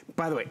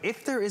 By the way,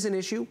 if there is an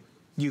issue,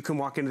 you can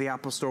walk into the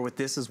Apple Store with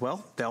this as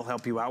well. They'll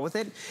help you out with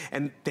it.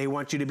 And they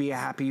want you to be a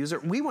happy user.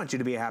 We want you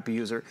to be a happy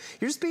user.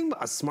 You're just being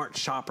a smart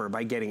shopper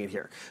by getting it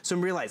here. So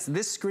realize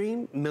this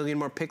screen, 1 million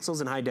more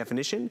pixels in high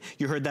definition.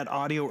 You heard that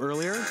audio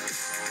earlier.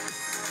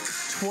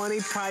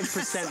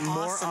 25%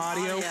 more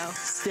audio,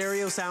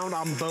 stereo sound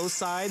on both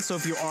sides. So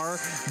if you are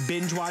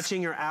binge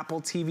watching your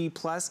Apple TV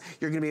Plus,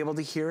 you're gonna be able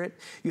to hear it.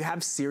 You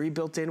have Siri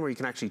built in where you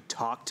can actually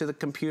talk to the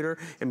computer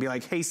and be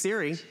like, hey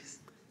Siri,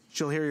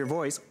 she'll hear your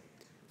voice.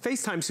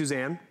 FaceTime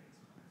Suzanne.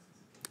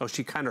 Oh,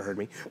 she kind of heard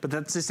me, but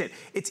that's just it.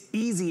 It's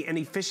easy and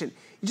efficient.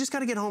 You just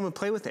gotta get home and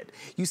play with it.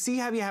 You see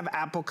how you have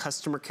Apple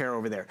customer care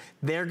over there.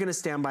 They're gonna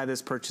stand by this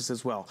purchase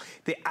as well.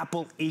 The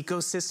Apple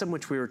ecosystem,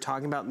 which we were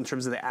talking about in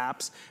terms of the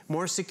apps,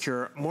 more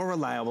secure, more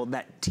reliable,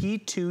 that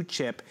T2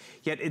 chip,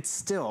 yet it's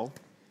still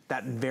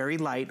that very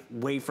light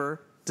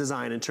wafer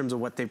design in terms of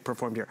what they've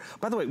performed here.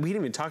 By the way, we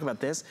didn't even talk about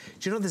this.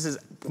 Do you know this is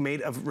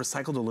made of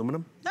recycled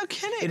aluminum? No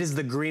kidding. It is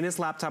the greenest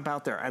laptop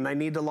out there, and I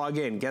need to log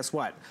in. Guess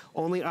what?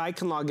 Only I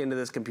can log into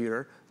this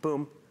computer.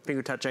 Boom,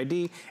 finger touch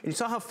ID, and you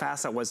saw how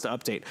fast that was to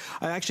update.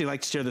 I actually like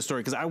to share the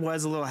story because I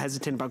was a little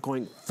hesitant about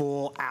going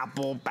full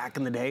Apple back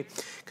in the day,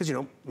 because you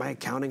know, my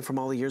accounting from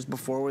all the years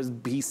before was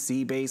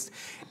BC based,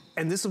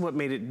 and this is what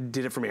did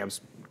it for me.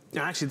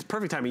 Actually, it's the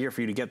perfect time of year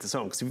for you to get this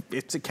home, because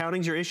if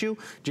accounting's your issue,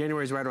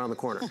 January's right around the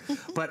corner.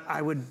 But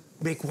I would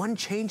make one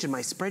change in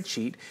my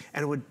spreadsheet,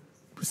 and it would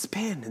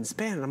spin and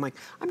spin, and I'm like,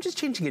 I'm just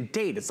changing a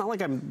date. It's not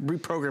like I'm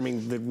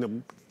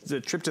reprogramming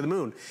the trip to the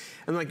moon.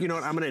 And like, you know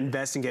what, I'm gonna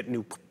invest and get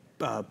new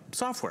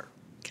software.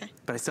 Okay.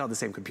 But I still have the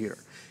same computer.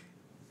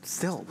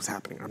 Still, it was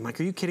happening. I'm like,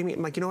 are you kidding me?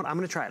 I'm like, you know what, I'm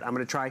gonna try it. I'm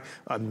gonna try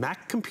a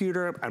Mac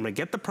computer, I'm gonna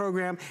get the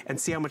program and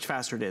see how much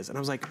faster it is. And I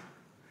was like,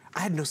 I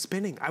had no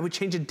spinning. I would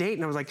change a date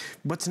and I was like,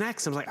 what's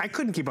next? I was like, I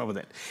couldn't keep up with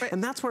it. Right.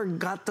 And that's where I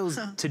got those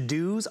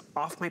to-dos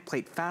off my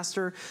plate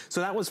faster.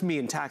 So that was me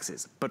in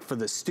taxes. But for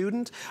the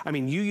student, I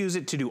mean, you use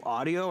it to do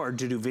audio or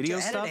to do video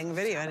stuff.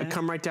 Video editing. I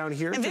come right down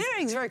here. And video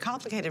editing is very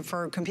complicated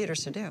for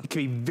computers to do. It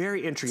can be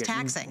very intricate. It's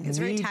taxing. It's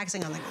very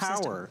taxing on the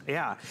power, system.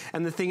 Yeah.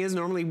 And the thing is,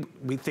 normally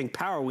we think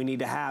power, we need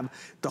to have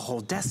the whole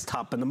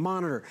desktop and the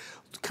monitor.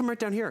 Come right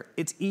down here.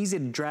 It's easy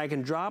to drag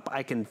and drop.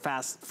 I can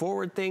fast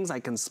forward things. I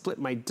can split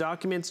my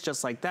documents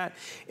just like that.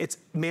 It's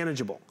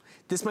manageable.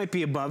 This might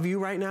be above you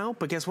right now,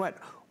 but guess what?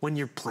 When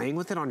you're playing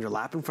with it on your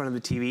lap in front of the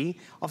TV,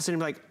 all of a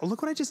sudden you're like, oh,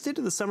 look what I just did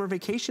to the summer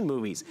vacation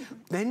movies.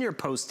 Then you're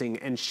posting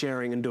and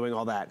sharing and doing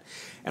all that.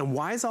 And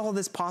why is all of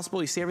this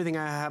possible? You see everything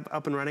I have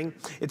up and running?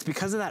 It's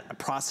because of that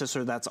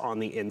processor that's on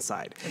the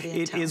inside.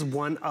 It is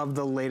one of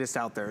the latest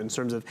out there in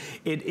terms of,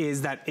 it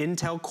is that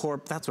Intel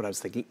Core, that's what I was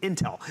thinking,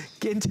 Intel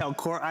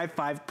Core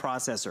i5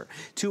 processor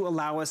to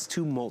allow us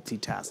to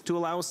multitask, to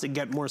allow us to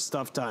get more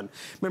stuff done.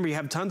 Remember, you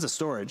have tons of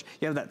storage.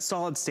 You have that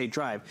solid state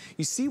drive.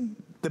 You see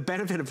the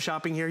benefit of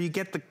shopping here, you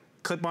get the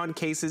clip-on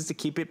cases to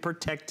keep it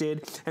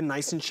protected and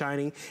nice and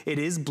shiny. It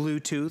is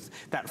Bluetooth.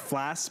 That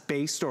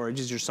flash-based storage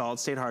is your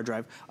solid-state hard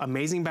drive.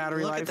 Amazing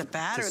battery life. Look at the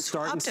battery. It's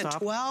up to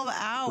 12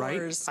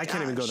 hours. Right? I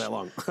can't even go that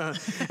long.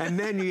 And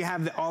then you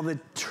have all the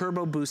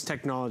Turbo Boost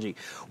technology,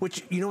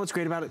 which, you know what's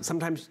great about it?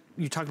 Sometimes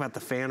you talked about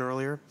the fan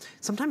earlier.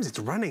 Sometimes it's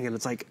running and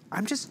it's like,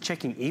 I'm just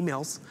checking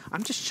emails.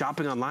 I'm just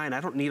shopping online. I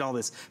don't need all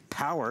this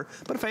power.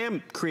 But if I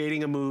am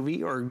creating a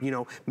movie or, you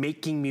know,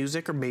 making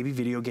music or maybe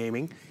video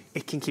gaming,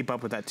 it can keep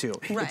up with that too.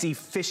 Right. It's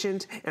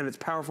efficient and it's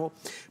powerful,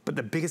 but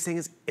the biggest thing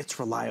is it's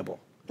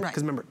reliable.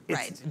 Because remember,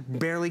 it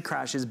barely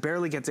crashes,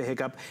 barely gets a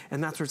hiccup,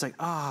 and that's where it's like,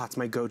 it's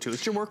my go-to.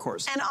 It's your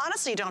workhorse. And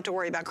honestly, you don't have to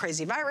worry about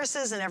crazy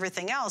viruses and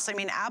everything else. I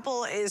mean,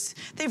 Apple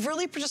they've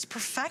really just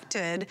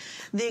perfected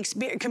the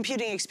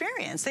computing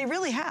experience. They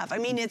really have. I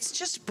mean, it's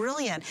just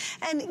brilliant.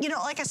 And, you know,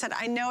 like I said,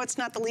 I know it's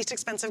not the least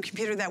expensive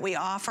computer that we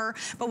offer,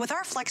 but with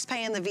our FlexPay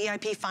and the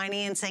VIP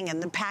financing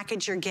and the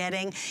package you're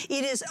getting,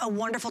 it is a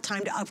wonderful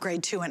time to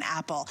upgrade to an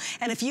Apple.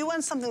 And if you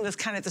want something that's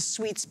kind of the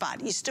sweet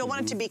spot, you still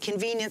want it to be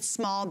convenient,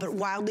 small, but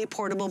wildly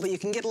portable, but you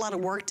can get a lot of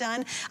work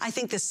done, I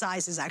think this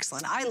size is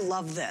excellent. I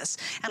love this.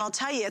 And I'll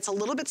tell you, it's a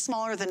little bit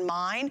smaller than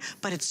mine,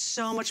 but it's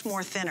so much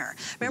more thinner.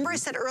 Remember I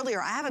said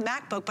earlier, I have a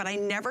MacBook, but I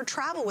never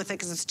travel with it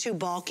because it's too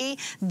bulky.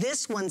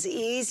 This one's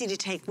easy to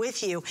take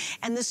with you.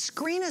 And the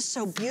screen is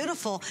so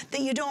beautiful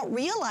that you don't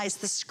realize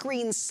the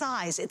screen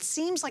size. It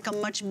seems like a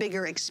much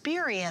bigger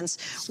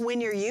experience when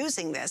you're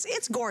using this.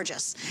 It's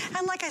gorgeous.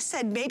 And like I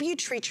said, maybe you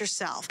treat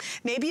yourself.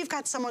 Maybe you've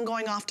got someone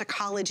going off to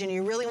college and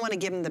you really want to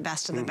give them the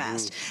best of the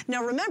best.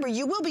 Now remember, you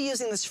you will be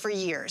using this for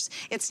years.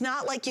 It's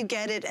not like you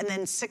get it and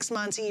then 6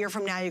 months, a year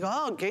from now, you go,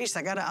 oh, geez,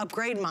 I gotta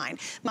upgrade mine.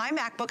 My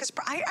MacBook is,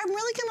 I'm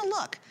really gonna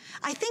look.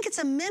 I think it's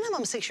a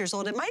minimum 6 years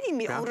old. It might even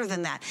be older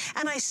than that.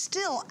 And I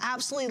still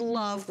absolutely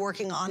love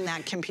working on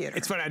that computer.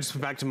 It's funny, I just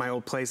went back to my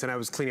old place and I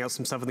was cleaning out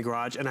some stuff in the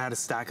garage and I had a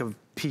stack of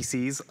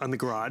PCs on the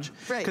garage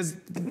because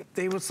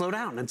they would slow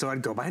down, and so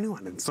I'd go buy a new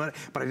one. But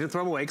I didn't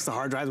throw them away because the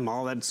hard drives and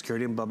all that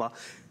security and blah, blah.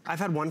 I've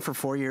had one for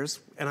 4 years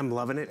and I'm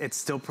loving it. It's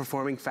still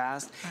performing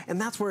fast. And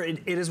that's where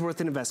it is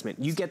worth an investment.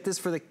 You get this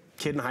for the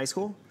kid in high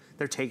school,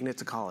 they're taking it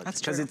to college. That's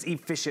true. Because it's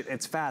efficient,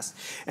 it's fast.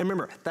 And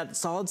remember, that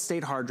solid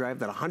state hard drive,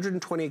 that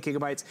 128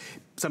 gigabytes,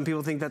 some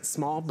people think that's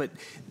small, but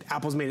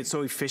Apple's made it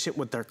so efficient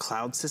with their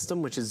cloud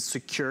system, which is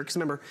secure. Because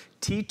remember,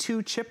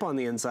 T2 chip on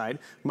the inside,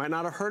 you might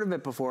not have heard of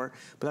it before,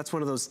 but that's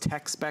one of those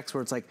tech specs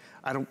where it's like,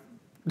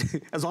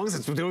 as long as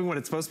it's doing what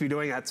it's supposed to be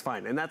doing, that's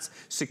fine. And that's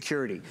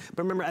security.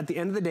 But remember, at the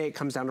end of the day, it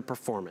comes down to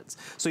performance.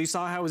 So you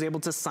saw how I was able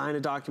to sign a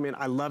document.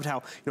 I loved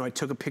how, I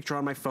took a picture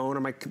on my phone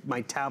or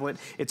my tablet.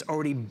 It's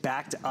already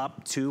backed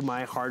up to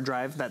my hard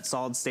drive, that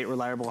solid state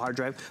reliable hard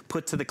drive,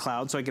 put to the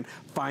cloud so I can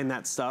find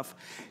that stuff.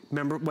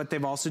 Remember what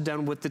they've also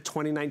done with the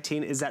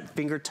 2019 is that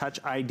finger touch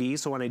ID.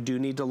 So when I do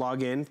need to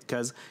log in,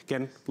 because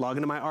again, log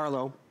into my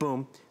Arlo,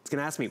 boom, it's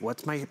gonna ask me,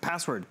 what's my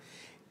password?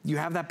 You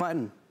have that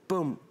button,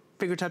 boom.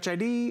 Finger touch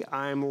ID,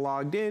 I'm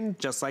logged in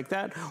just like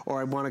that, or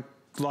I want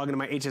to log into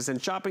my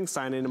HSN shopping,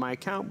 sign into my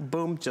account,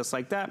 boom, just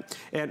like that,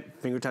 and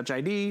finger touch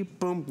ID,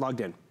 boom,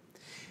 logged in.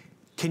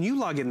 Can you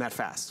log in that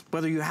fast?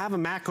 Whether you have a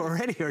Mac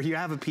already or you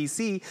have a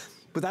PC,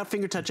 without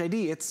finger touch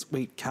ID, it's,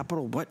 wait,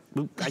 capital what?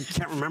 I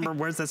can't remember,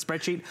 where's that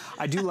spreadsheet?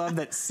 I do love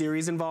that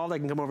Siri's involved. I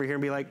can come over here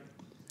and be like,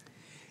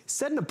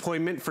 set an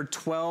appointment for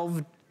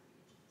 12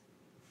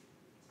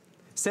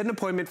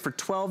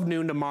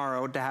 noon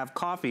tomorrow to have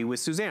coffee with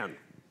Suzanne.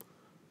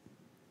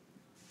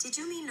 Did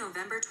you mean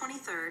November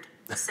 23rd,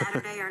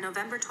 Saturday or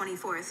November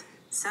 24th,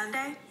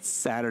 Sunday?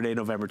 Saturday,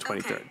 November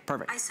 23rd. Okay.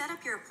 Perfect. I set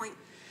up your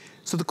appointment.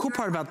 So the cool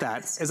part about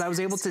that is I was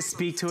able to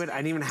speak to it. I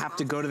didn't even have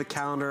to go to the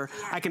calendar.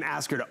 I can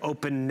ask her to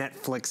open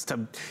Netflix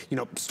to,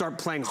 start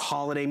playing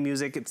holiday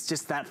music. It's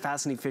just that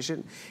fast and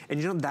efficient.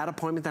 And that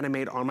appointment that I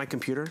made on my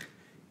computer,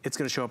 it's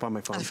gonna show up on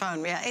my phone. On the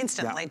phone, yeah,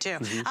 instantly too.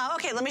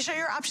 Okay, let me show you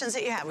your options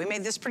that you have. We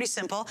made this pretty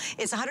simple.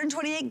 It's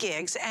 128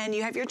 gigs, and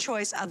you have your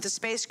choice of the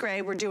space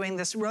gray. We're doing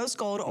this rose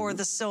gold or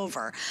the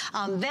silver.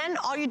 Then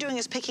all you're doing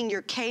is picking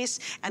your case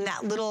and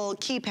that little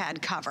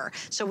keypad cover.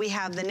 So we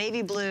have the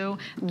navy blue.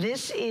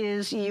 This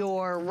is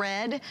your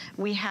red.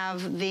 We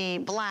have the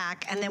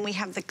black, and then we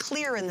have the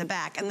clear in the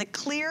back. And the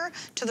clear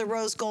to the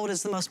rose gold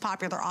is the most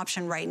popular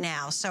option right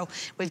now. So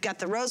we've got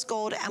the rose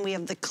gold and we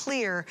have the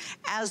clear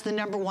as the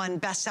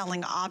 #1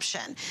 best-selling option.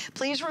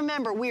 Please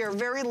remember, we are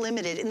very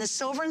limited. In the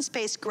silver and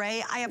space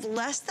gray, I have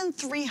less than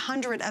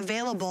 300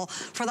 available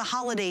for the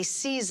holiday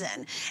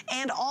season.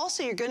 And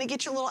also, you're gonna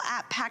get your little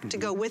app pack to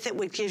go with it,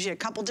 which gives you a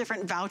couple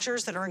different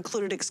vouchers that are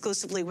included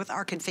exclusively with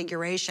our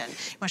configuration.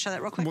 You wanna show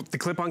that real quick? Well, the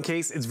clip-on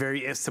case is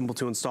very simple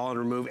to install and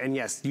remove. And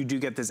yes, you do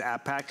get this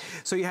app pack.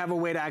 So you have a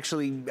way to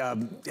actually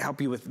help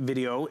you with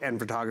video and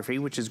photography,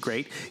 which is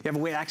great. You have a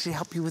way to actually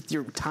help you with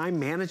your time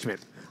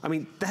management. I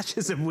mean, that's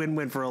just a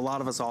win-win for a lot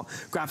of us all.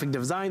 Graphic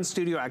design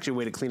studio, actually a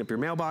way to clean up your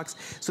mailbox.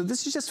 So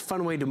this is just a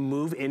fun way to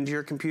move into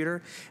your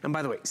computer. And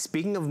by the way,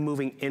 speaking of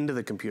moving into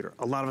the computer,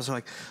 a lot of us are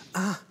like,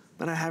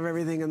 but I have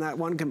everything in that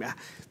one computer.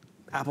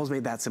 Apple's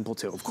made that simple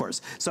too, of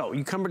course. So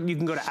you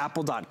can go to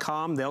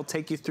apple.com. They'll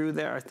take you through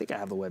there. I think I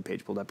have the web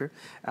page pulled up here.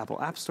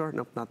 Apple App Store.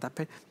 Nope, not that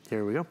page.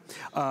 Here we go.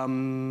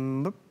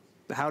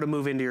 How to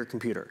move into your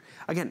computer.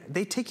 Again,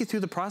 they take you through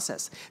the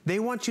process. They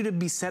want you to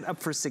be set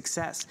up for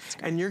success.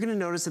 And you're gonna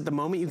notice at the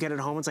moment you get it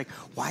home, it's like,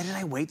 why did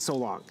I wait so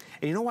long?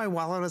 And you know why a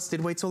lot of us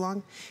did wait so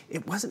long?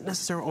 It wasn't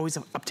necessarily always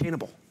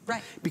obtainable.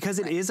 Right. Because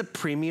it is a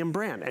premium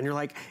brand. And you're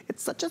like,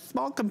 it's such a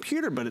small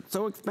computer, but it's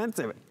so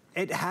expensive.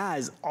 It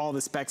has all the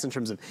specs in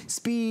terms of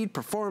speed,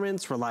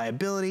 performance,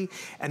 reliability.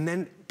 And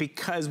then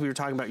because we were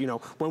talking about,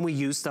 when we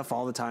use stuff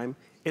all the time,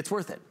 it's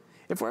worth it.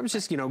 If I was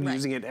just,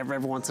 using it every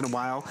once in a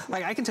while,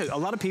 like I can tell you, a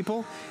lot of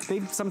people,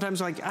 they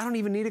sometimes are like, I don't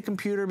even need a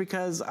computer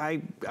because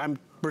I'm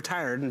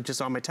retired and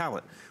just on my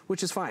tablet,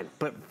 which is fine.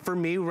 But for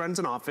me, who runs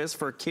an office,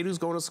 for a kid who's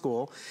going to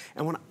school,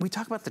 and when we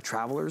talk about the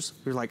travelers,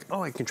 we're like,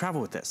 oh, I can travel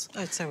with this.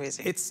 Oh, it's so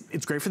easy.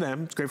 It's great for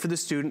them, it's great for the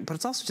student, but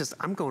it's also just,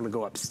 I'm going to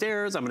go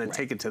upstairs, I'm going to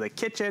take it to the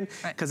kitchen,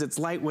 because it's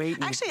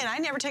lightweight. Actually, and I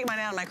never take mine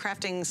out of my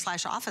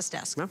crafting/office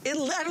desk. No? I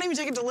don't even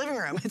take it to the living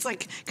room. It's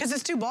like, because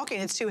it's too bulky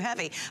and it's too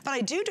heavy. But I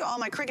do all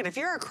my Cricut. If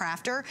you're a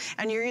crafter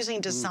and you're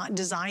using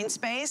design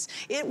space,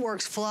 it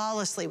works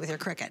flawlessly with your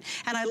Cricut.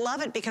 And I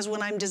love it because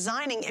when I'm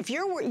designing, if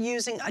you're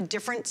using using a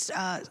different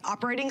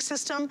operating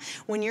system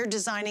when you're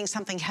designing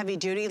something heavy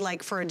duty,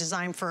 like for a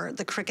design for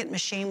the Cricut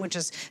machine, which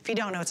is, if you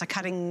don't know, it's a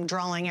cutting,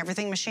 drawing,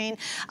 everything machine.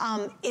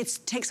 It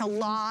takes a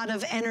lot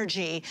of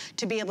energy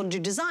to be able to do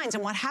designs,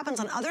 and what happens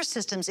on other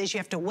systems is you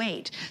have to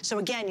wait. So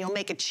again, you'll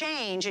make a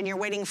change and you're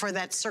waiting for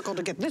that circle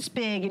to get this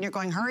big and you're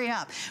going, hurry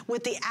up.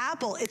 With the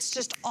Apple, it's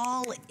just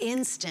all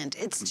instant.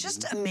 It's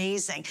just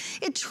amazing.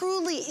 It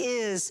truly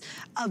is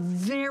a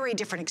very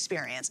different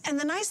experience. And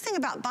the nice thing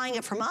about buying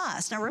it from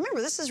us, now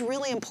remember, this is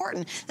really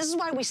important. This is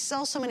why we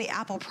sell so many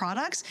Apple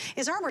products,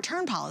 is our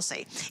return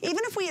policy. Even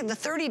if we have the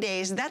 30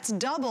 days, that's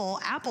double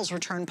Apple's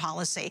return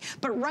policy.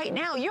 But right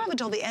now, you have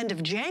until the end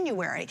of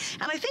January.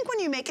 And I think when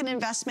you make an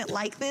investment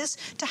like this,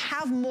 to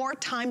have more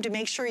time to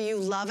make sure you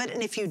love it,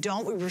 and if you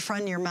don't, we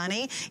refund your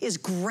money, is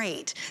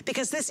great.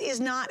 Because this is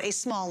not a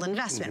small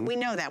investment. We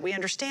know that, we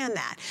understand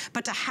that.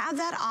 But to have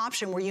that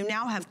option where you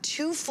now have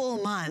 2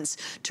 full months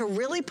to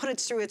really put it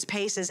through its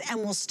paces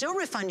and will still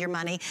refund your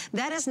money,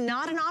 that is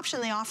not an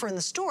option they offer in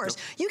the stores.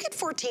 You get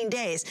 14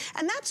 days,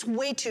 and that's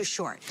way too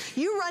short.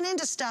 You run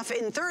into stuff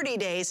in 30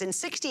 days and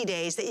 60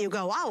 days that you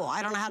go, wow, well,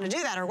 I don't know how to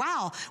do that, or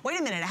wow, wait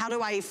a minute, how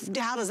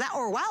does that,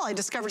 or wow, I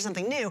discovered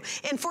something new.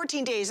 In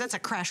 14 days, that's a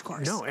crash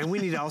course. No, and we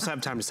need to also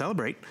have time to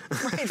celebrate.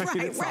 Right,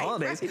 It's the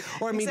holidays.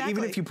 Or I mean,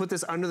 even if you put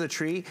this under the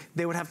tree,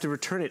 they would have to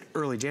return it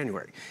early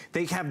January.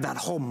 They have that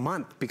whole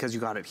month because you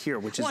got it here,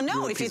 which is well, no,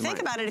 really if you think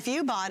about it, if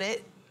you bought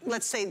it,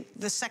 let's say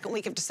the second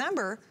week of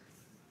December,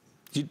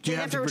 you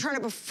have to return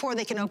it before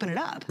they can open it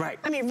up. Right.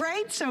 I mean,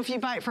 right? So if you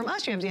buy it from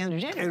us, you have the end of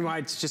January. And why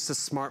it's just a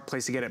smart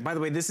place to get it. By the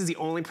way, this is the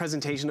only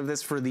presentation of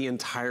this for the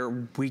entire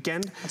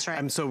weekend. That's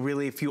right. So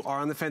really, if you are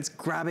on the fence,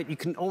 grab it. You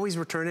can always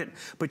return it,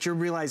 but you'll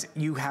realize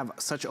you have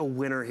such a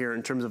winner here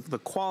in terms of the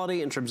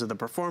quality, in terms of the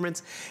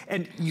performance.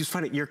 And you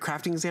find it, your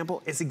crafting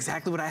example is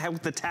exactly what I had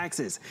with the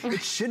taxes.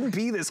 It shouldn't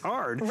be this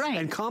hard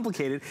and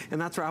complicated.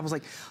 And that's where I was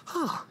like,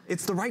 huh,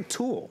 it's the right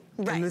tool.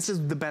 Right. And this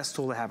is the best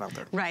tool to have out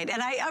there. Right,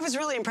 and I was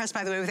really impressed,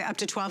 by the way, with the up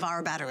to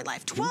 12-hour battery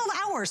life. 12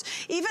 hours.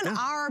 Even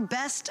our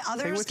best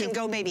others can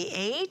go maybe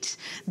 8.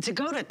 To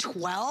go to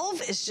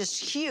 12 is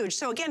just huge.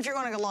 So again, if you're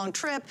going on a long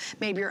trip,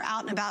 maybe you're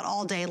out and about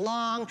all day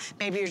long,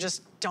 maybe you're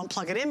just don't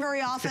plug it in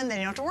very often, then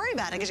you don't have to worry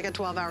about it because you got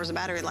 12 hours of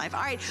battery life. All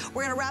right,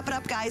 we're gonna wrap it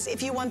up, guys.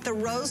 If you want the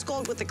rose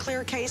gold with the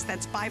clear case,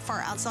 that's by far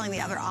outselling the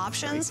other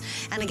options.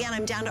 And again,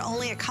 I'm down to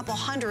only a couple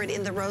hundred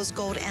in the rose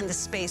gold and the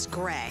space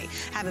gray.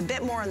 Have a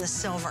bit more in the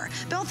silver.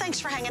 Bill, thanks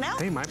for hanging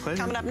out. Hey, my pleasure.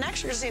 Coming up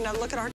next, you're gonna see another look at our